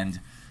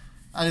canned.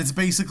 And it's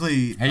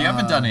basically. Hey, you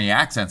haven't done any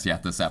accents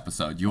yet this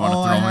episode. You want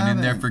to throw one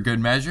in there for good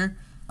measure?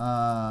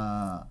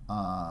 I'm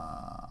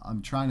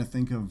trying to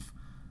think of.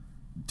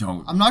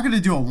 Don't. I'm not going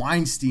to do a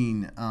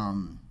Weinstein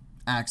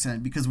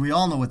accent because we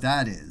all know what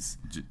that is,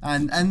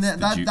 and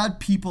that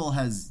people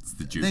has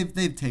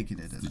they've taken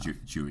it enough.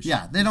 Jewish.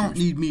 Yeah, they don't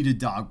need me to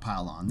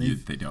dogpile on. They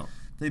don't.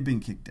 They've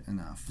been kicked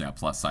enough. Yeah.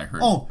 Plus, I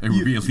heard it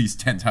would be at least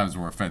 10 times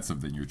more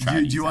offensive than your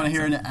Chinese. Do you want to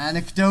hear an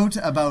anecdote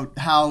about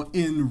how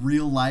in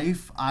real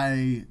life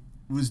I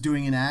was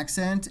doing an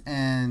accent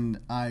and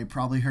I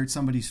probably hurt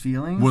somebody's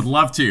feelings? Would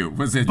love to.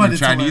 Was it your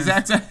Chinese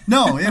accent?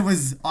 No, it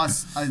was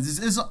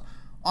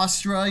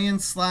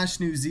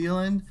Australian/New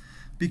Zealand.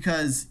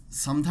 Because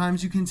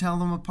sometimes you can tell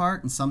them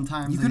apart, and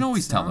sometimes you can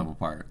always tell them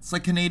apart. It's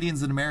like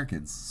Canadians and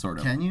Americans, sort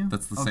of. Can you?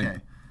 That's the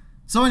same.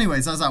 So,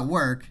 anyways, I was at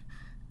work,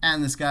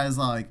 and this guy's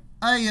like,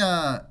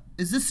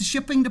 is this the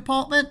shipping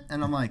department?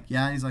 And I'm like,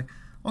 yeah. And he's like,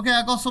 okay,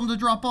 I got something to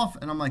drop off.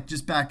 And I'm like,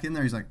 just back in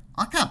there. He's like,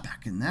 I got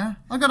back in there.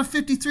 I got a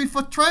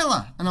 53-foot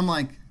trailer. And I'm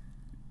like,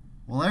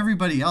 well,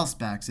 everybody else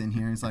backs in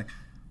here. And he's like,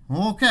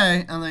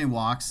 okay. And then he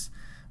walks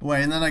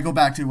away, and then I go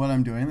back to what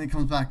I'm doing, and then he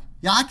comes back.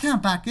 Yeah, I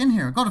can't back in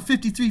here. I got a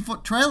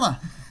 53-foot trailer.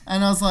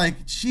 And I was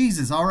like,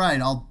 Jesus, all right,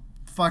 I'll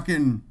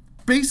fucking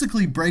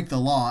basically break the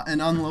law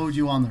and unload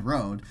you on the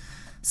road.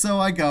 So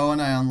I go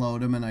and I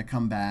unload him and I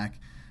come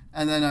back.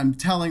 And then I'm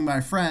telling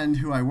my friend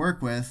who I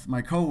work with,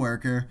 my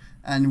coworker,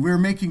 and we're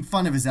making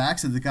fun of his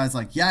accent. The guy's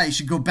like, yeah, you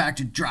should go back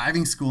to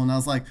driving school. And I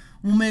was like,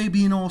 well,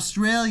 maybe in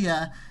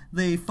Australia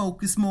they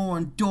focus more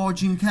on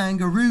dodging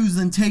kangaroos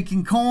than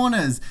taking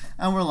corners.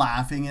 And we're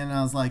laughing, and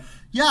I was like,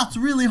 yeah, it's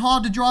really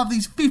hard to drive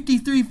these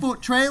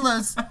 53-foot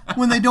trailers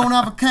when they don't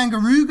have a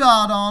kangaroo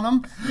guard on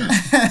them.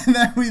 And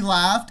then we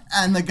laughed,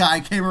 and the guy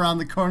came around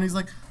the corner. He's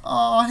like,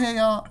 oh, hey,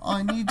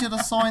 I need you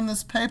to sign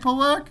this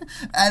paperwork.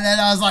 And then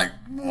I was like,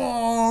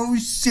 whoa,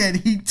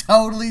 shit, he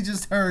totally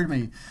just heard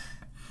me.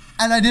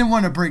 And I didn't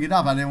want to bring it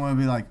up. I didn't want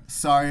to be like,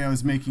 sorry, I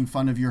was making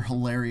fun of your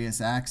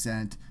hilarious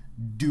accent.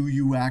 Do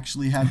you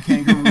actually have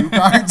kangaroo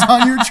guards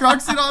on your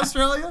trucks in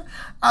Australia?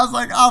 I was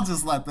like, I'll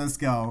just let this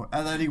go.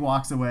 And then he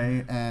walks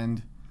away,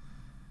 and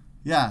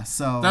yeah,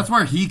 so that's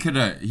where he could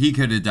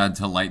have done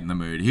to lighten the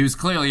mood. He was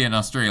clearly an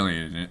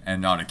Australian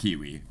and not a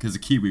Kiwi, because a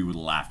Kiwi would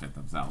have laughed at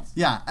themselves.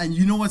 Yeah, and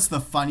you know what's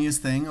the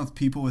funniest thing with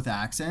people with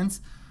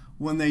accents?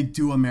 When they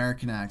do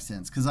American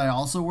accents. Because I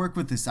also work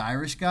with this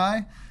Irish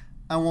guy,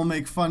 and we'll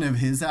make fun of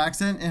his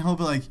accent, and he'll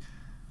be like,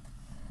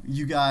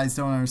 you guys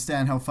don't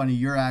understand how funny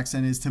your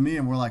accent is to me.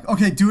 And we're like,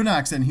 okay, do an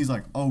accent. And he's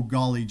like, oh,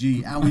 golly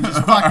gee. And we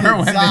just fucking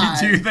die.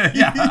 They do that,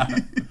 yeah.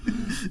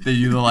 They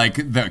do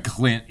like the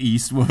Clint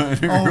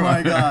Eastwood. Oh,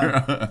 my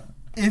God.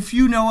 If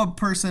you know a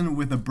person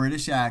with a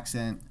British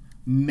accent,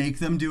 make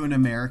them do an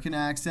American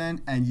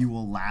accent, and you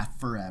will laugh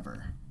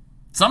forever.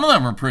 Some of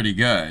them are pretty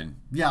good.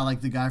 Yeah,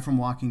 like the guy from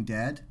Walking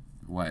Dead.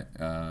 What?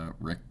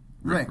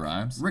 Rick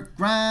Grimes? Rick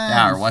Grimes.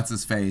 Yeah, or what's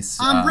his face?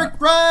 I'm Rick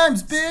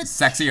Grimes, bitch.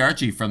 Sexy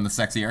Archie from the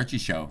Sexy Archie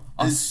show.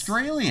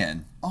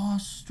 Australian.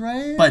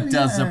 But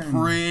does a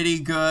pretty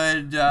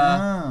good,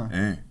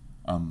 hey,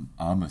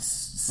 I'm a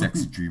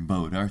sexy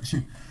dreamboat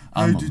Archie.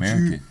 I'm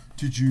American.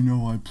 Did you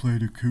know I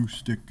played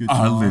acoustic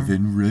guitar? I live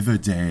in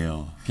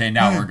Riverdale. Okay,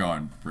 now we're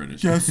going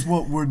British. Guess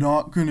what we're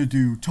not going to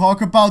do?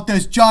 Talk about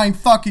this giant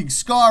fucking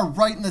scar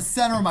right in the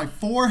center of my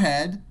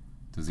forehead.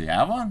 Does he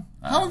have one?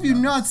 How have you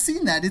not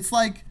seen that? It's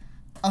like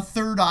a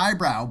third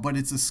eyebrow, but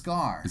it's a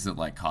scar. Is it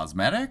like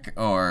cosmetic,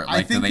 or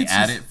like do they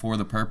add it for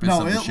the purpose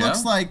of the show? No, it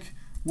looks like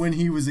when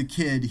he was a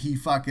kid, he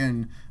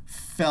fucking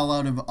fell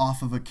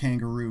off of a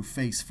kangaroo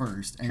face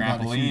first and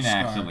got a huge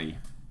scar. Actually.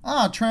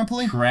 Ah,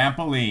 trampoline.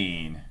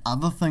 Trampoline.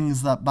 Other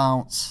things that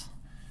bounce.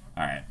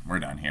 All right, we're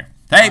done here.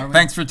 Hey,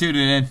 thanks for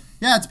tuning in.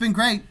 Yeah, it's been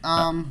great.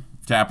 To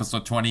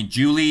episode 20.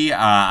 Julie,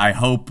 I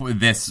hope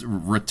this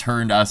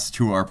returned us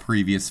to our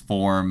previous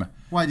form.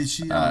 Why did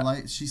she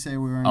she say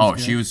we were? Oh,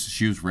 she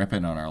was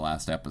ripping on our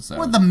last episode.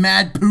 What, the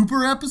Mad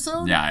Pooper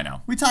episode? Yeah, I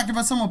know. We talked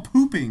about someone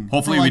pooping.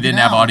 Hopefully, we didn't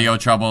have audio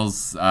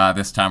troubles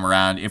this time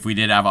around. If we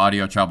did have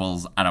audio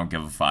troubles, I don't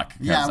give a fuck.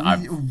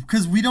 Yeah,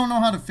 because we don't know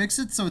how to fix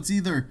it, so it's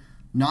either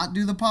not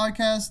do the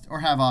podcast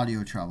or have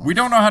audio trouble. We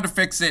don't know how to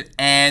fix it,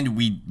 and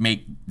we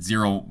make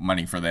zero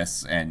money for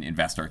this and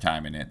invest our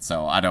time in it.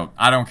 So I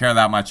don't care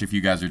that much if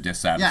you guys are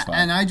dissatisfied.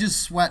 Yeah, and I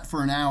just sweat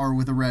for an hour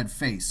with a red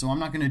face, so I'm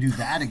not going to do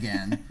that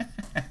again.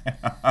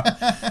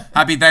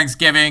 Happy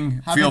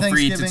Thanksgiving. Feel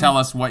free to tell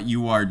us what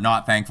you are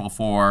not thankful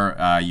for.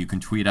 You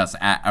can tweet us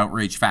at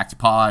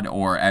OutrageFactPod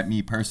or at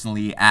me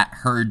personally at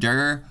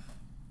Herder.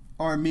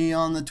 Or me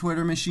on the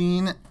Twitter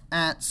machine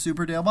at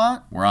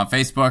SuperDalebot. We're on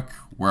Facebook.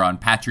 We're on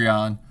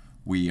Patreon.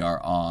 We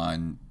are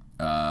on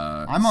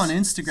I'm on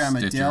Instagram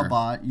Stitcher. at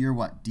Dalebot. You're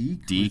what,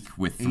 Deke? Deke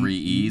with 3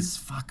 E's.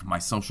 Fuck, my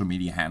social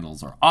media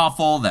handles are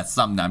awful. That's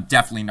something I'm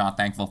definitely not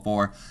thankful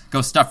for.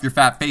 Go stuff your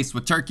fat face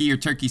with turkey or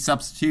turkey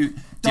substitute.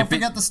 Don't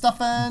forget the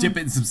stuffing. Dip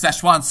it in some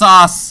Szechuan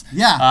sauce.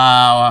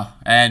 Yeah.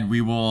 And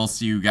we will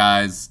see you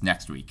guys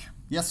next week.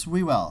 Yes,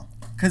 we will.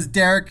 Because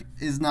Derek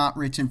is not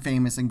rich and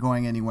famous and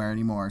going anywhere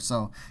anymore,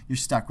 so you're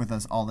stuck with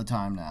us all the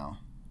time now.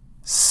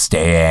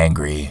 Stay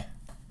angry.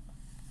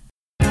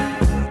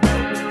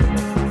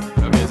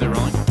 Okay, is it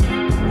rolling? Okay.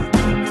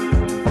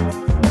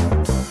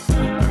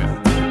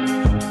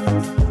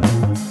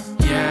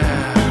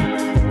 Yeah.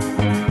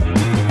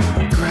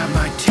 Grab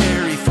my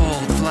terry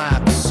fold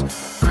flaps.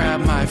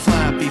 Grab my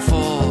flappy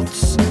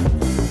folds.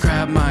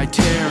 Grab my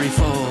terry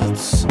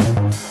folds.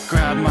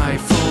 Grab my